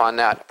built upon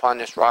that. Upon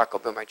this rock I'll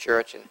build my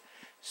church. And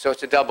so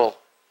it's a double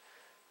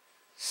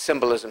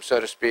symbolism, so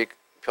to speak.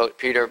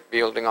 Peter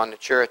building on the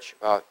church,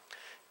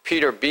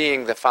 Peter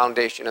being the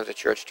foundation of the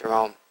church to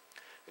Rome,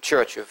 the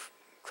church of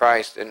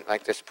Christ, and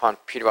like this, upon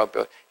Peter I'll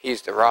build.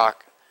 He's the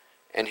rock,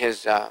 and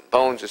his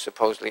bones are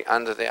supposedly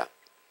under there.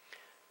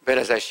 But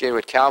as I shared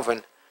with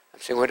Calvin, I'm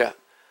saying, what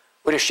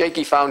a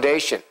shaky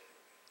foundation.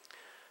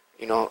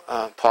 You know,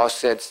 Paul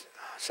said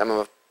some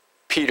of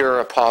Peter,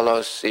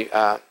 Apollos, who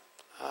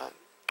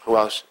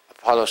else?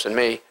 Apollos and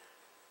me.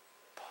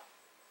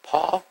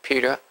 Paul,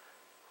 Peter,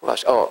 who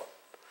else? Oh,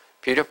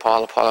 Peter,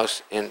 Paul,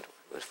 Apollos, and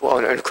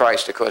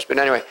Christ, of course. But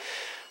anyway,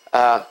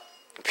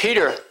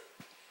 Peter,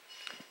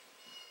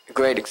 a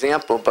great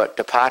example, but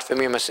depart from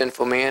me, I'm a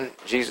sinful man.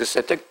 Jesus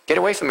said, get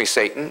away from me,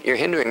 Satan. You're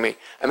hindering me.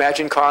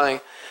 Imagine calling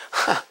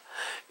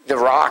the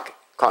rock,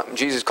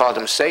 Jesus called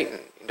him Satan.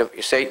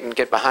 Satan,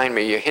 get behind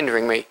me. You're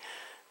hindering me.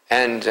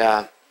 And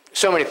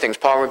so many things.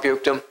 Paul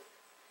rebuked him.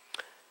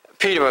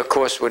 Peter, of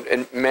course, would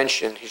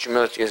mention his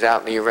humility as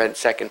Atlee. You read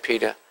 2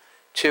 Peter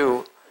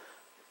 2,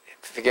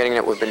 forgetting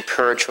that we've been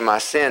purged from our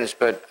sins,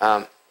 but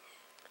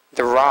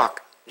the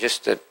rock,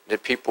 just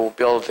that people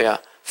build their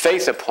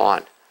faith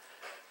upon,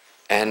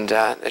 and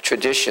the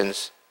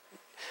traditions.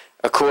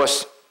 Of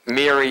course,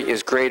 Mary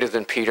is greater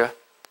than Peter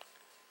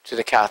to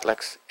the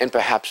Catholics, and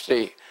perhaps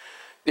the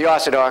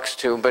Orthodox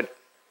too, but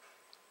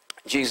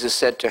Jesus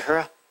said to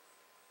her,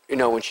 you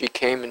know, when she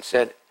came and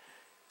said,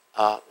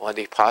 well,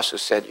 the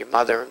apostles said, your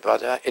mother and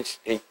brother,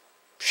 he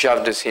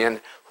shoved his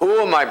hand, who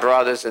are my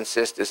brothers and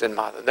sisters and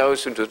mother?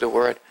 Those who do the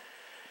word.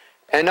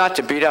 And not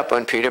to beat up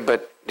on Peter,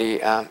 but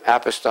the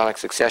apostolic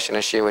succession,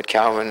 I share with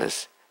Calvin,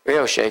 is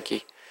real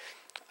shaky.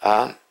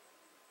 I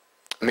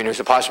mean,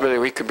 there's a possibility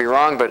we could be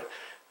wrong, but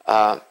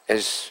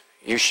as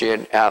you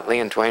shared,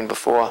 Atlee and Twain,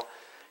 before,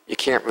 you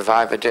can't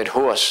revive a dead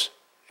horse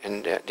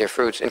and their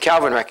fruits. And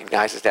Calvin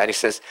recognizes that. He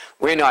says,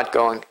 we're not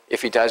going,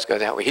 if he does go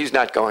that way, he's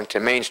not going to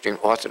mainstream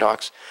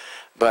Orthodox,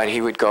 but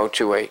he would go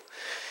to a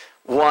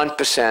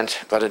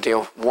 1%, but a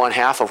deal,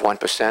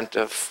 1/2%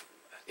 of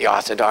the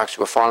Orthodox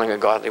who are following a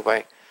godly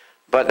way.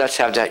 But let's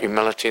have that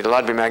humility. The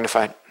Lord be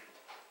magnified.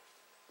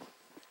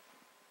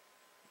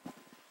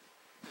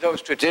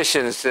 Those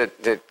traditions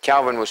that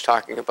Calvin was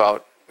talking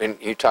about, and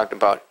he talked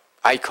about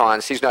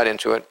icons, he's not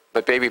into it,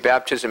 but baby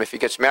baptism, if he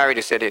gets married,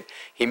 he said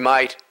he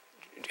might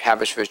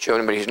have it for his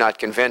children, but he's not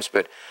convinced.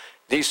 But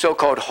these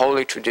so-called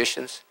holy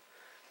traditions,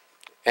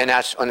 and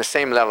that's on the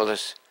same level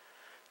as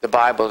the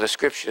Bible, the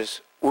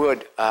Scriptures,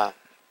 would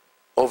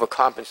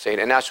overcompensate,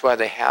 and that's why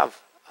they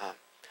have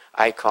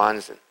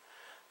icons and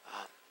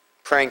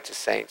praying to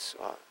saints.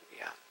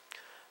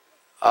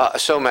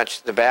 So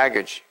much the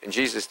baggage. And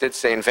Jesus did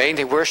say, in vain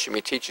they worship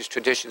me, teaches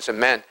traditions of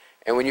men.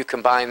 And when you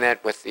combine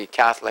that with the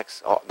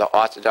Catholics, or the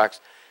Orthodox,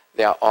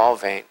 they are all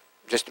vain,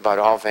 just about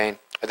all vain.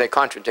 They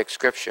contradict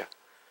Scripture.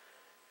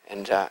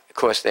 And of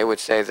course they would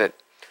say that,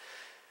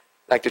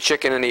 like the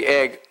chicken and the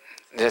egg,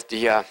 that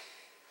the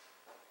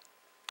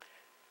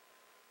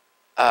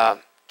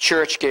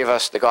church gave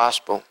us the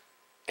gospel,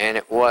 and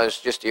it was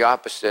just the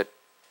opposite.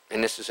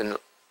 And this is an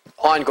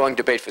ongoing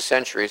debate for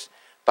centuries.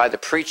 By the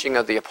preaching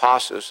of the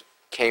apostles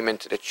came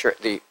into the church.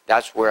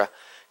 That's where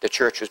the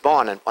church was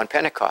born on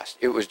Pentecost.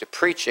 It was the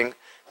preaching.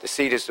 The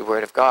seed is the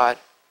word of God,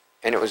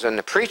 and it was in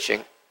the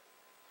preaching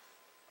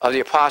of the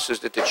apostles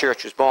that the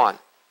church was born.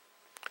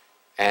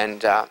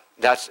 And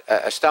that's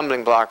a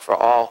stumbling block for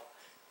all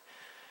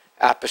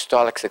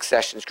apostolic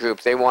successions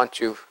groups. They want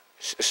to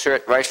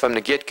assert right from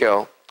the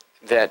get-go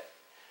that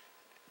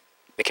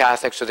the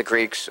Catholics or the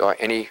Greeks or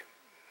any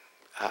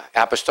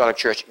apostolic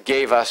church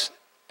gave us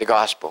the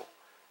gospel.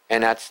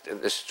 And that's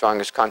the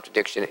strongest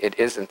contradiction. It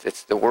isn't.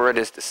 It's the word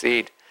is the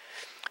seed.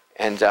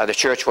 And the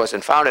church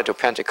wasn't founded till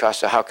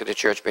Pentecost, so how could the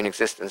church be in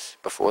existence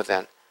before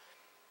then?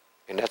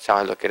 And that's how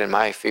I look at it in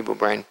my feeble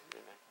brain.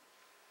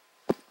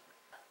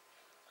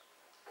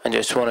 I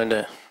just wanted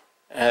to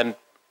add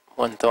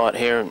one thought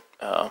here.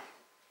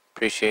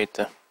 Appreciate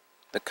the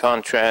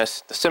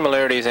contrast, the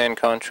similarities and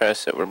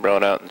contrasts that were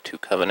brought out in the two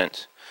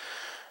covenants.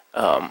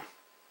 I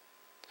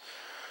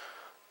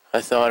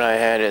thought I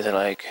had it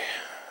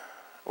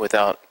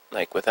without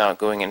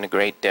going into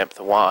great depth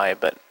why,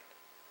 but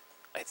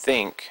I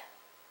think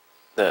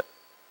that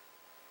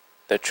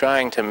the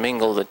trying to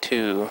mingle the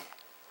two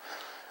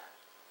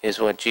is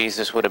what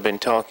Jesus would have been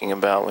talking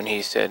about when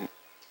he said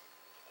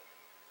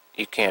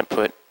you can't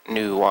put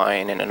new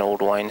wine in an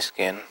old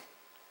wineskin,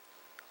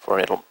 for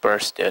it'll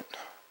burst it.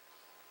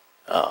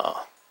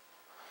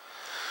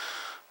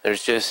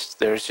 there's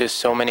just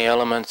so many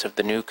elements of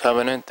the new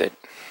covenant that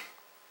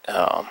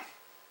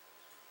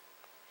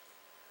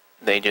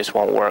they just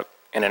won't work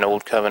in an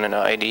old covenant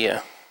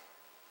idea.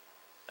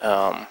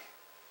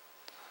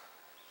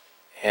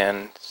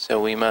 And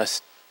so we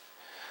must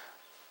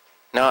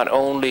not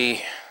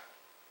only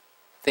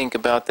think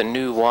about the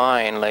new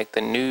wine, like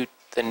the new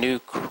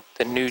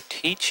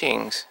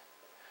teachings,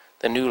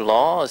 the new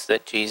laws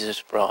that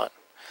Jesus brought,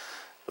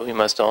 but we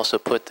must also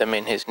put them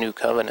in his new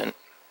covenant,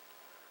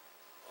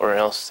 or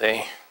else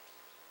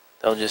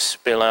they'll just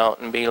spill out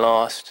and be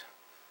lost.